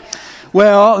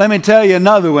 Well, let me tell you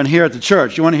another one here at the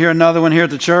church. You want to hear another one here at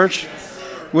the church?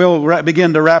 We'll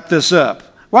begin to wrap this up.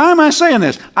 Why am I saying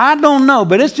this? I don't know,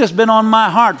 but it's just been on my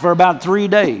heart for about 3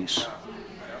 days.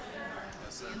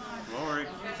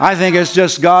 I think it's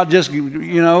just God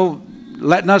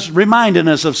reminding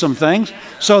us of some things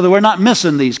so that we're not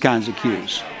missing these kinds of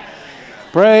cues.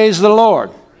 Praise the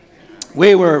Lord.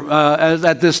 we were,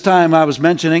 at this time I was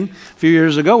mentioning a few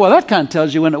years ago, well, that kind of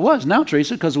tells you when it was now,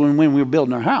 Teresa, because when we were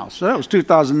building our house. So that was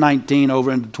 2019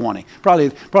 over into 20, probably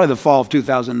the fall of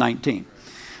 2019.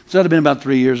 So that had been about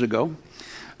 3 years ago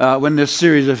when this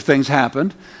series of things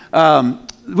happened. I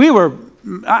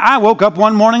woke up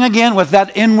one morning again with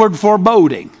that inward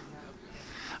foreboding.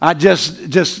 I just,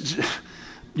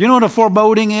 you know what a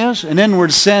foreboding is? An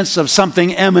inward sense of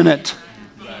something imminent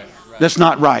that's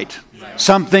not right.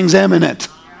 Something's imminent,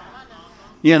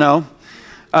 you know.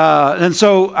 And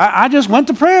so I just went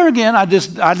to prayer again. I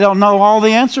don't know all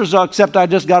the answers except I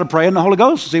just got to pray in the Holy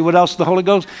Ghost, see what else the Holy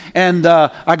Ghost, and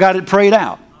I got it prayed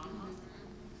out.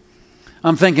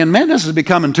 I'm thinking, man, this is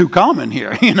becoming too common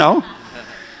here, you know.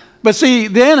 But see,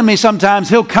 the enemy sometimes,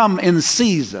 he'll come in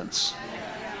seasons.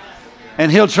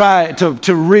 And he'll try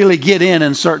to really get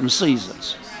in certain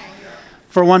seasons.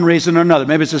 For one reason or another.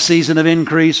 Maybe it's a season of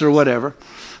increase or whatever.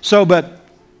 So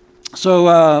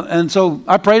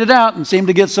I prayed it out and seemed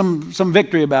to get some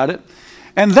victory about it.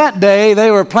 And that day, they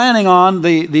were planning on,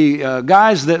 the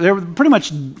guys, that they were pretty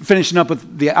much finishing up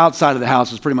with the outside of the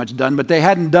house is pretty much done. But they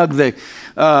hadn't dug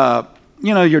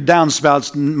your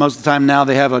downspouts. Most of the time now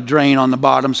they have a drain on the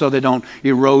bottom so they don't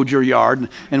erode your yard.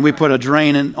 And we put a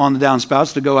drain on the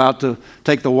downspouts to go out to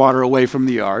take the water away from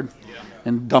the yard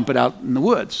and dump it out in the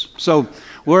woods. So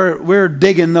we're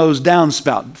digging those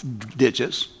downspout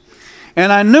ditches.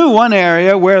 And I knew one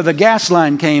area where the gas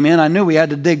line came in. I knew we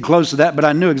had to dig close to that, but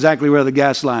I knew exactly where the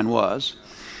gas line was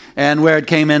and where it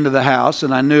came into the house,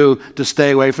 and I knew to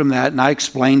stay away from that, and I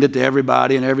explained it to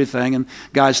everybody and everything, and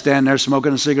guys standing there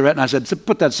smoking a cigarette, and I said,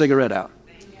 put that cigarette out.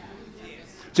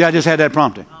 See, I just had that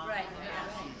prompting.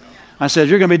 I said,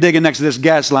 you're going to be digging next to this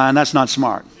gas line, that's not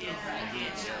smart.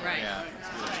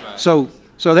 So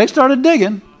they started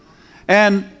digging,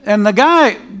 and the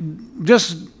guy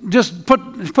just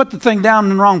put the thing down in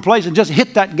the wrong place and just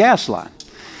hit that gas line.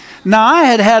 Now, I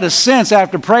had a sense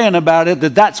after praying about it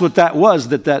that that's what that was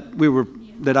that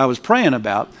I was praying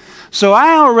about. So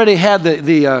I already had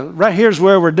the right here's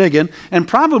where we're digging, and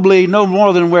probably no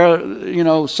more than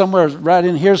where, somewhere right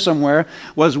in here somewhere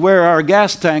was where our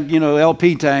gas tank,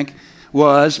 LP tank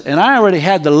was, and I already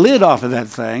had the lid off of that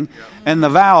thing and the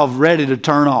valve ready to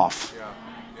turn off.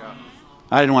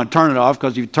 I didn't want to turn it off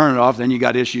because if you turn it off, then you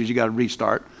got issues, you got to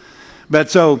restart.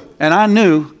 But and I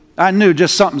knew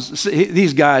just something.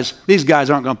 These guys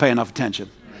aren't going to pay enough attention.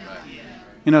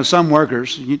 Some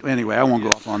workers. Anyway, I won't go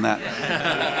off on that.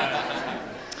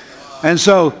 And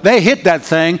so they hit that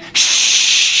thing.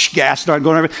 Gas started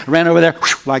going over. Ran over there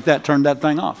like that. Turned that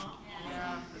thing off.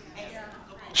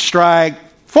 Strike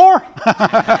 4.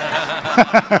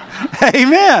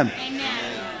 Amen.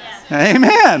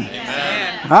 Amen.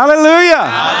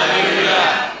 Hallelujah.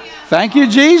 Thank you,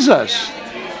 Jesus.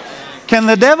 Can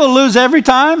the devil lose every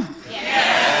time?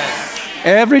 Yes.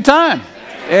 Every time.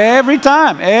 Every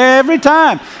time. Every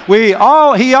time.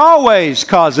 He always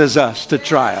causes us to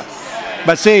triumph.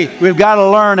 But see, we've got to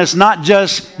learn it's not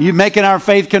just you making our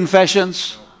faith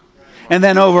confessions and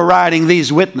then overriding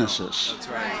these witnesses. That's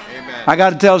right. Amen. I got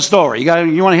to tell a story.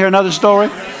 You want to hear another story?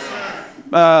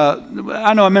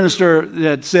 I know a minister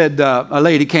that said a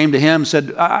lady came to him,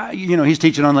 said, he's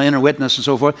teaching on the inner witness and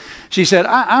so forth. She said,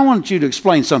 I want you to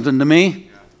explain something to me.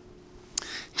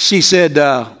 She said,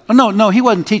 no, he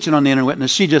wasn't teaching on the inner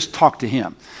witness. She just talked to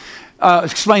him.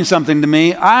 Explain something to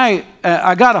me. I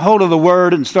got a hold of the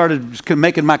Word and started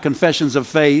making my confessions of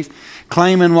faith,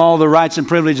 claiming all the rights and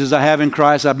privileges I have in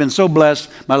Christ. I've been so blessed.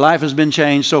 My life has been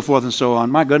changed, so forth and so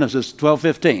on. My goodness, it's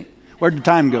 12:15. Where'd the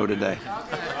time go today?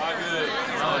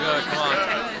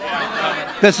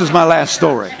 This is my last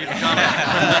story.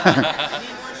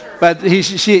 But she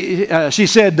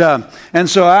said, and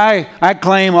so I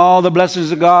claim all the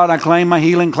blessings of God. I claim my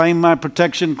healing, claim my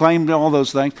protection, claim all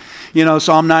those things.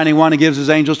 Psalm 91, He gives His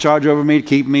angels charge over me to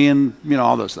keep me, and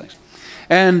all those things.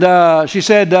 And she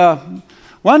said,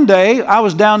 one day I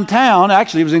was downtown.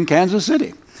 Actually, it was in Kansas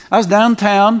City. I was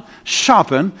downtown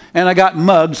shopping, and I got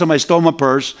mugged. Somebody stole my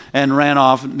purse and ran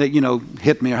off. They,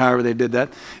 hit me or however they did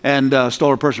that, and stole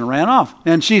her purse and ran off.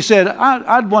 And she said,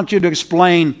 I'd want you to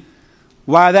explain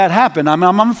why that happened. I'm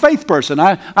a faith person.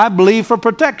 I believe for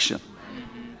protection.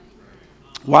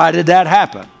 Why did that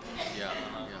happen?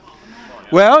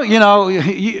 Well,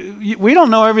 we don't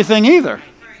know everything either.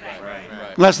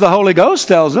 Unless the Holy Ghost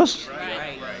tells us.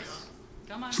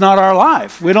 It's not our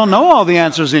life. We don't know all the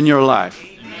answers in your life.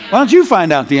 Why don't you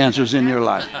find out the answers in your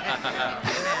life?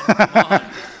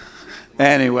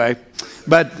 Anyway,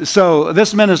 but so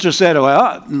this minister said,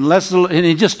 well, and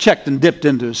he just checked and dipped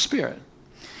into his spirit.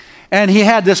 And he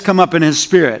had this come up in his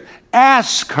spirit.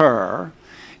 Ask her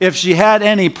if she had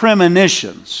any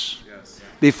premonitions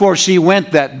before she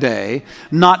went that day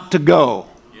not to go.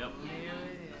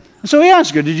 So he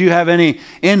asked her, did you have any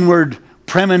inward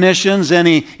premonitions,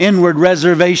 any inward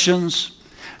reservations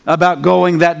about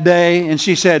going that day? And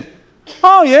she said,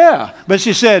 oh yeah. But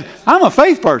she said, I'm a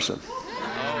faith person.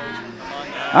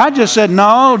 I just said,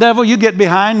 no, devil, you get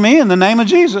behind me in the name of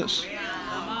Jesus.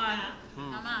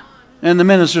 And the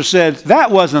minister said,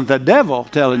 that wasn't the devil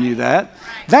telling you that.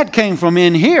 That came from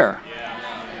in here.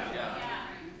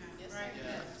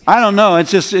 I don't know.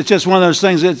 It's just one of those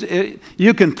things.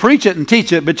 You can preach it and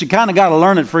teach it, but you kind of got to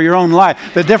learn it for your own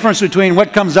life. The difference between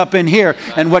what comes up in here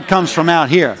and what comes from out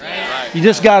here. You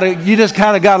got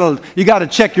to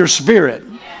check your spirit.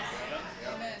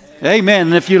 Amen.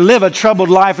 And if you live a troubled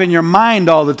life in your mind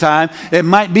all the time, it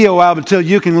might be a while until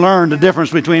you can learn the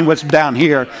difference between what's down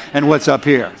here and what's up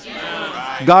here.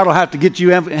 God will have to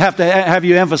have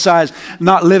you emphasize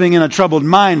not living in a troubled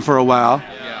mind for a while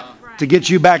to get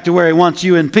you back to where He wants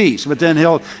you in peace. But then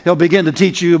He'll begin to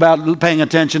teach you about paying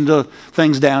attention to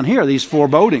things down here, these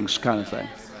forebodings kind of thing.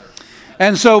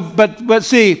 And so, but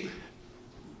see,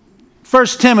 1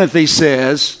 Timothy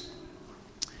says,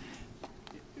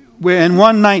 we're in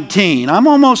 1:19. I'm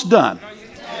almost done.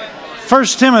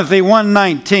 1 Timothy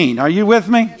 1:19. Are you with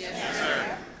me? Yes,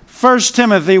 sir. 1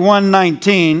 Timothy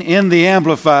 1:19 in the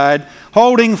Amplified,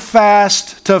 holding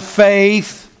fast to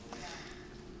faith,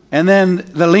 and then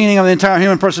the leaning of the entire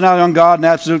human personality on God and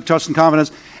absolute trust and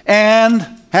confidence, and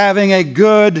having a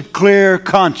good, clear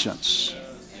conscience.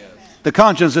 The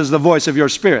conscience is the voice of your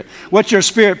spirit. What's your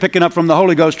spirit picking up from the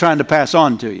Holy Ghost trying to pass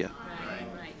on to you?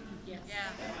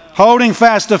 Holding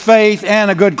fast to faith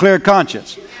and a good, clear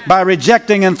conscience. By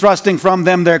rejecting and thrusting from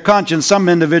them their conscience, some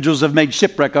individuals have made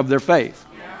shipwreck of their faith.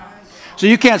 So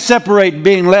you can't separate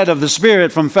being led of the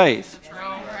Spirit from faith.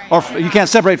 Or you can't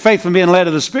separate faith from being led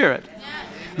of the Spirit.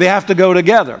 They have to go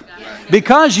together.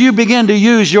 Because you begin to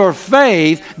use your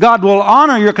faith, God will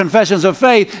honor your confessions of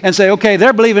faith and say, okay,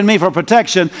 they're believing me for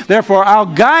protection, therefore I'll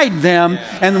guide them.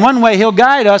 And one way He'll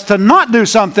guide us to not do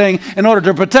something in order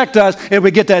to protect us, if we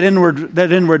get that inward,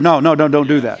 no, don't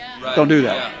do that. Don't do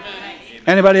that.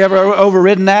 Anybody ever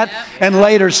overridden that and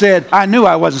later said, I knew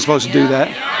I wasn't supposed to do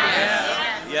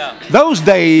that? Those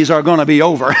days are going to be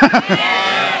over.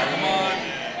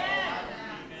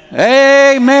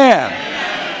 Amen.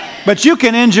 But you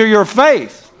can injure your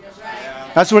faith.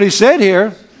 That's what he said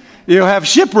here. You'll have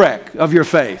shipwreck of your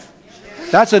faith.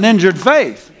 That's an injured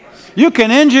faith. You can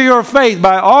injure your faith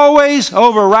by always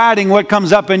overriding what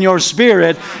comes up in your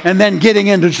spirit and then getting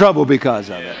into trouble because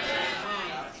of it.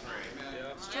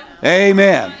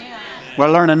 Amen.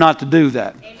 We're learning not to do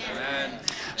that.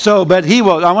 So, but He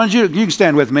will. I want you can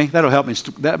stand with me. That'll help me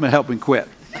quit.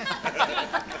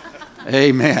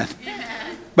 Amen.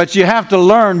 But you have to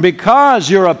learn, because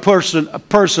you're a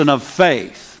person of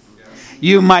faith,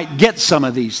 you might get some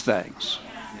of these things.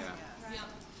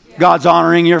 God's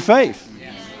honoring your faith.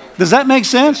 Does that make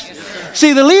sense?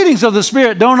 See, the leadings of the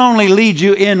Spirit don't only lead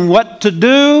you in what to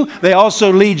do, they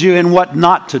also lead you in what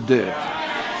not to do.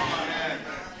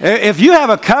 If you have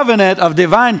a covenant of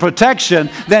divine protection,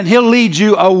 then He'll lead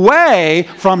you away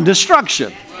from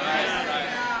destruction.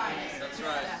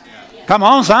 Come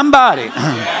on, somebody.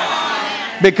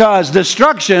 Because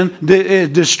destruction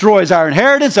destroys our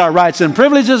inheritance, our rights and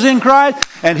privileges in Christ,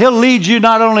 and He'll lead you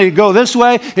not only to go this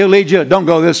way, He'll lead you, don't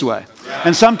go this way.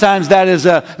 And sometimes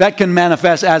that can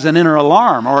manifest as an inner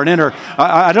alarm or an inner,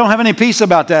 I don't have any peace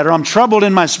about that, or I'm troubled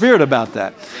in my spirit about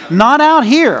that. Not out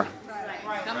here.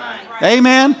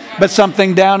 Amen? But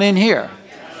something down in here.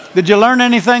 Did you learn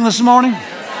anything this morning?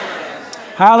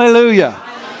 Hallelujah.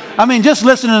 I mean, just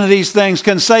listening to these things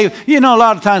can save. You know, a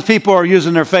lot of times people are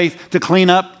using their faith to clean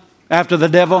up after the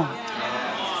devil.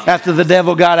 After the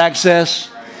devil got access.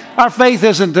 Our faith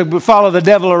isn't to follow the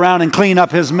devil around and clean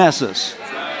up his messes.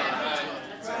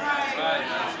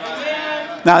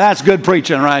 Now that's good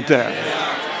preaching right there.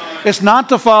 It's not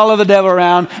to follow the devil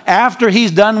around after he's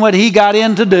done what he got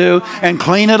in to do and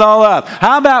clean it all up.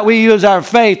 How about we use our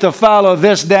faith to follow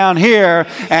this down here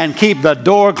and keep the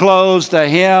door closed to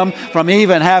him from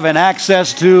even having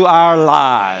access to our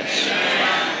lives?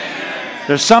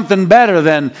 There's something better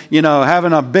than,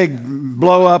 having a big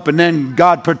blow up and then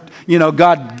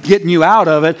God getting you out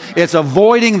of it. It's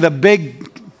avoiding the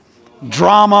big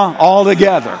drama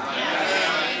altogether.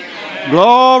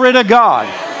 Glory to God.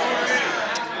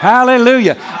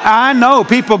 Hallelujah. I know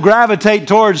people gravitate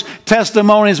towards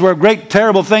testimonies where great,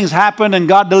 terrible things happened and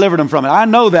God delivered them from it. I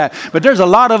know that. But there's a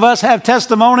lot of us have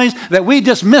testimonies that we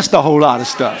just missed a whole lot of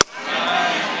stuff.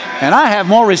 And I have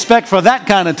more respect for that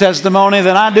kind of testimony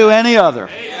than I do any other.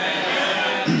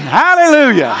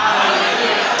 Hallelujah.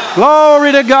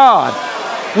 Glory to God.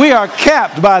 We are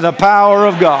kept by the power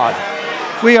of God.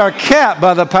 We are kept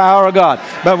by the power of God.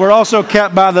 But we're also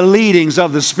kept by the leadings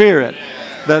of the Spirit,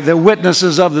 the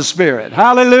witnesses of the Spirit.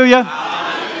 Hallelujah.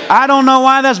 I don't know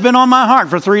why that's been on my heart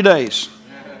for 3 days.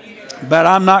 But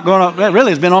I'm not going to,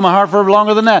 really, it's been on my heart for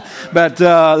longer than that. But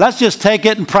let's just take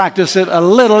it and practice it a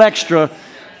little extra,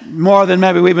 more than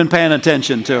maybe we've been paying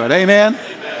attention to it. Amen?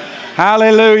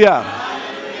 Hallelujah.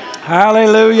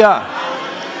 Hallelujah.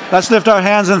 Let's lift our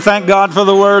hands and thank God for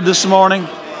the word this morning.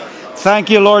 Thank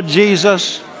you, Lord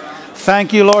Jesus.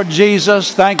 Thank you, Lord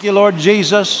Jesus. Thank you, Lord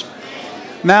Jesus.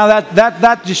 Now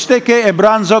that stike e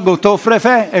branzo go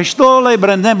frefe e stole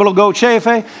brandemblo go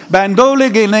chefe bandole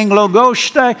gelinglo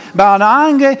goste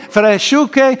banange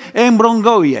freshuke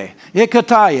embrongoye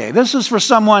ikataye. This is for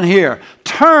someone here.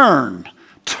 Turn.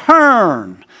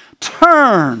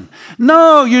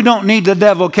 No, you don't need the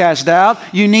devil cast out.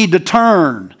 You need to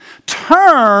turn.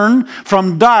 Turn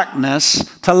from darkness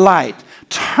to light.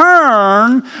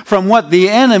 Turn from what the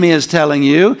enemy is telling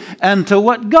you and to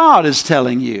what God is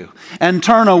telling you. And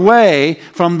turn away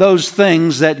from those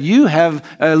things that you have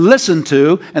listened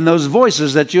to and those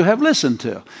voices that you have listened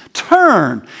to.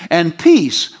 Turn, and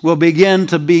peace will begin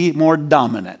to be more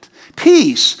dominant.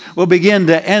 Peace will begin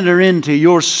to enter into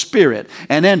your spirit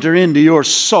and enter into your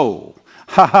soul.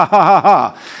 Ha ha ha ha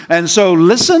ha. And so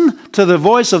listen to the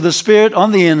voice of the Spirit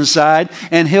on the inside,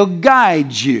 and He'll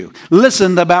guide you.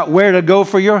 Listen about where to go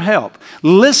for your help.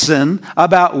 Listen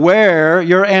about where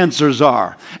your answers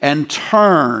are, and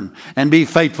turn and be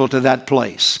faithful to that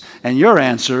place. And your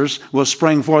answers will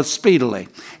spring forth speedily,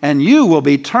 and you will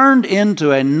be turned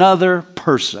into another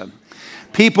person.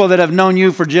 People that have known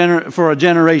you for a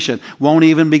generation won't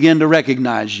even begin to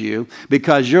recognize you,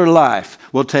 because your life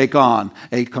will take on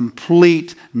a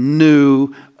complete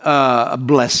new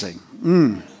blessing.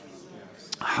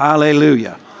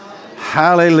 Hallelujah.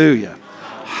 Hallelujah.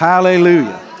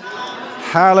 Hallelujah.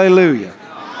 Hallelujah.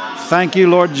 Thank you,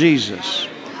 Lord Jesus.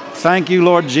 Thank you,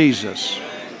 Lord Jesus.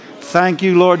 Thank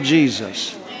you, Lord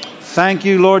Jesus. Thank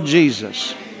you, Lord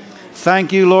Jesus.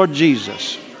 Thank you, Lord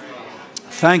Jesus.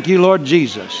 Thank you, Lord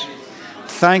Jesus.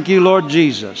 Thank you, Lord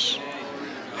Jesus.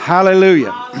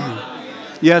 Hallelujah.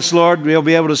 Yes, Lord, we'll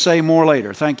be able to say more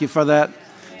later. Thank you for that.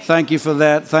 Thank you for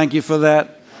that. Thank you for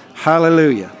that.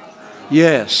 Hallelujah.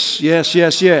 Yes, yes,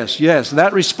 yes, yes, yes.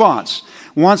 That response.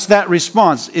 Once that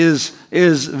response is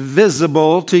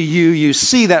visible to you, you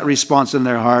see that response in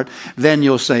their heart, then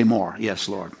you'll say more. Yes,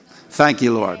 Lord. Thank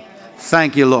you, Lord.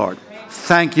 Thank you, Lord.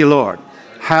 Thank you, Lord.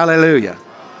 Hallelujah.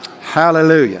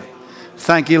 Hallelujah.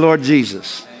 Thank you, Lord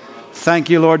Jesus. Thank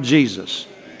you, Lord Jesus.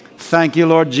 Thank you,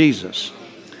 Lord Jesus.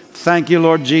 Thank you,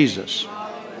 Lord Jesus.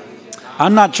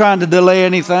 I'm not trying to delay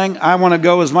anything. I want to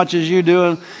go as much as you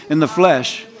do in the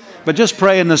flesh. But just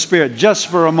pray in the Spirit just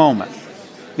for a moment.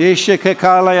 I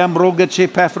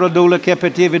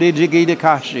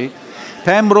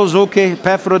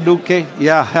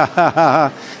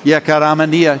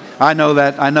know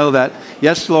that.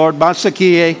 Yes, Lord.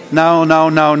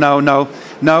 No.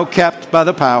 No, kept by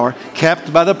the power.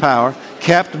 Kept by the power.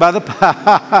 Kept by the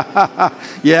power.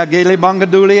 Yeah, gele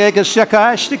bangaduli eke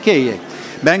shakashtike.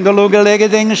 Bengaluga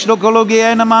legeding stokologi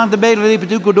and a man the baby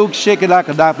pedukuduk shake like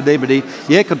a dap debidi.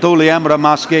 Yekatoli ambra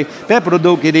maske.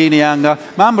 Peproduki dinianga.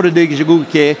 Mambra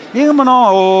digiguke.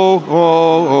 Yamano.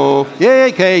 Oh.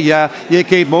 Yeke ya.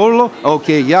 Yeke bolo.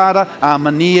 Okay yada.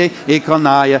 Amanie.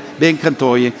 Ekonaya.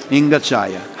 Benkantoye.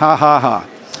 Ingachaya. Ha ha ha.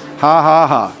 Ha ha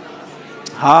ha.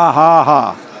 Ha ha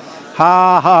ha.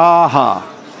 Ha ha ha.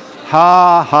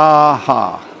 Ha ha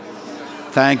ha.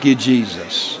 Thank you,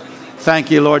 Jesus.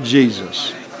 Thank you, Lord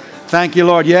Jesus. Thank you,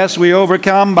 Lord. Yes, we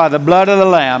overcome by the blood of the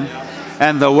Lamb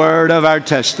and the word of our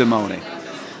testimony.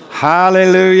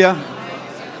 Hallelujah.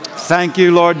 Thank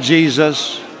you, Lord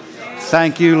Jesus.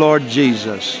 Thank you, Lord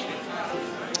Jesus.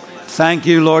 Thank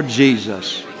you, Lord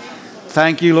Jesus.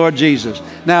 Thank you, Lord Jesus.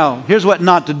 Now, here's what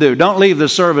not to do. Don't leave the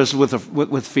service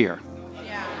with fear.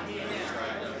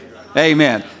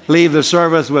 Amen. Leave the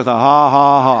service with a ha,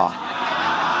 ha, ha.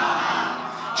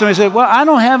 Somebody said, well, I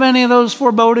don't have any of those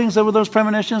forebodings or those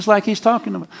premonitions like he's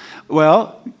talking about.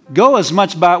 Well, go as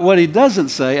much by what he doesn't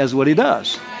say as what he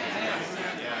does.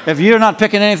 If you're not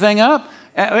picking anything up,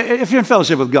 if you're in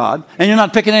fellowship with God and you're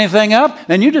not picking anything up,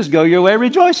 then you just go your way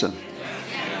rejoicing.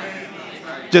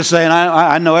 Just saying,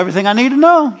 I know everything I need to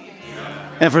know.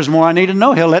 And if there's more I need to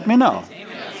know, he'll let me know.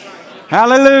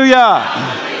 Hallelujah.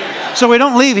 So we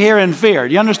don't leave here in fear.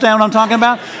 Do you understand what I'm talking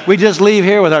about? We just leave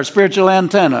here with our spiritual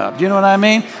antenna up. Do you know what I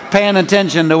mean? Paying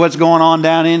attention to what's going on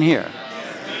down in here.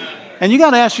 And you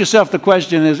got to ask yourself the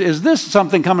question, is this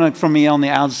something coming from me on the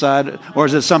outside? Or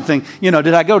is it something, did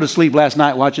I go to sleep last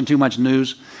night watching too much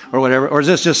news or whatever? Or is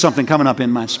this just something coming up in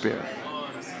my spirit?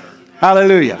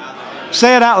 Hallelujah.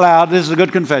 Say it out loud. This is a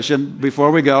good confession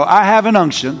before we go. I have an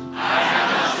unction.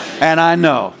 And I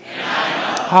know.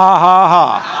 Ha, ha,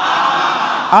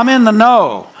 ha. I'm in the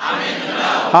know.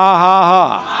 Ha, ha,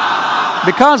 ha.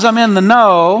 Because I'm in the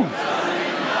know,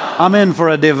 I'm in for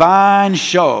a divine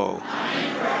show.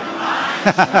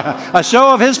 A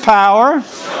show of His power,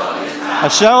 a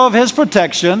show of His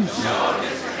protection,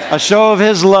 a show of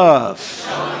His love.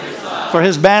 For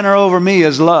His banner over me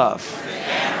is love.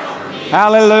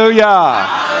 Hallelujah.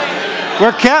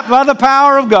 We're kept by the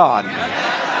power of God.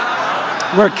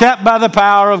 We're kept by the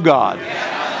power of God.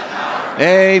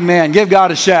 Amen. Give God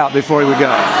a shout before we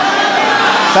go.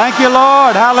 Thank you,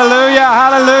 Lord. Hallelujah,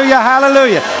 hallelujah,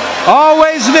 hallelujah.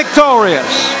 Always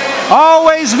victorious.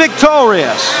 Always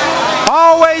victorious.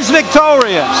 Always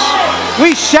victorious.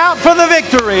 We shout for the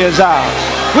victory is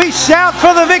ours. We shout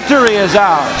for the victory is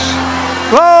ours.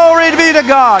 Glory be to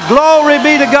God. Glory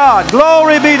be to God.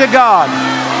 Glory be to God.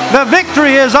 The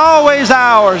victory is always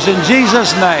ours in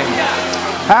Jesus' name.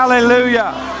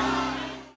 Hallelujah.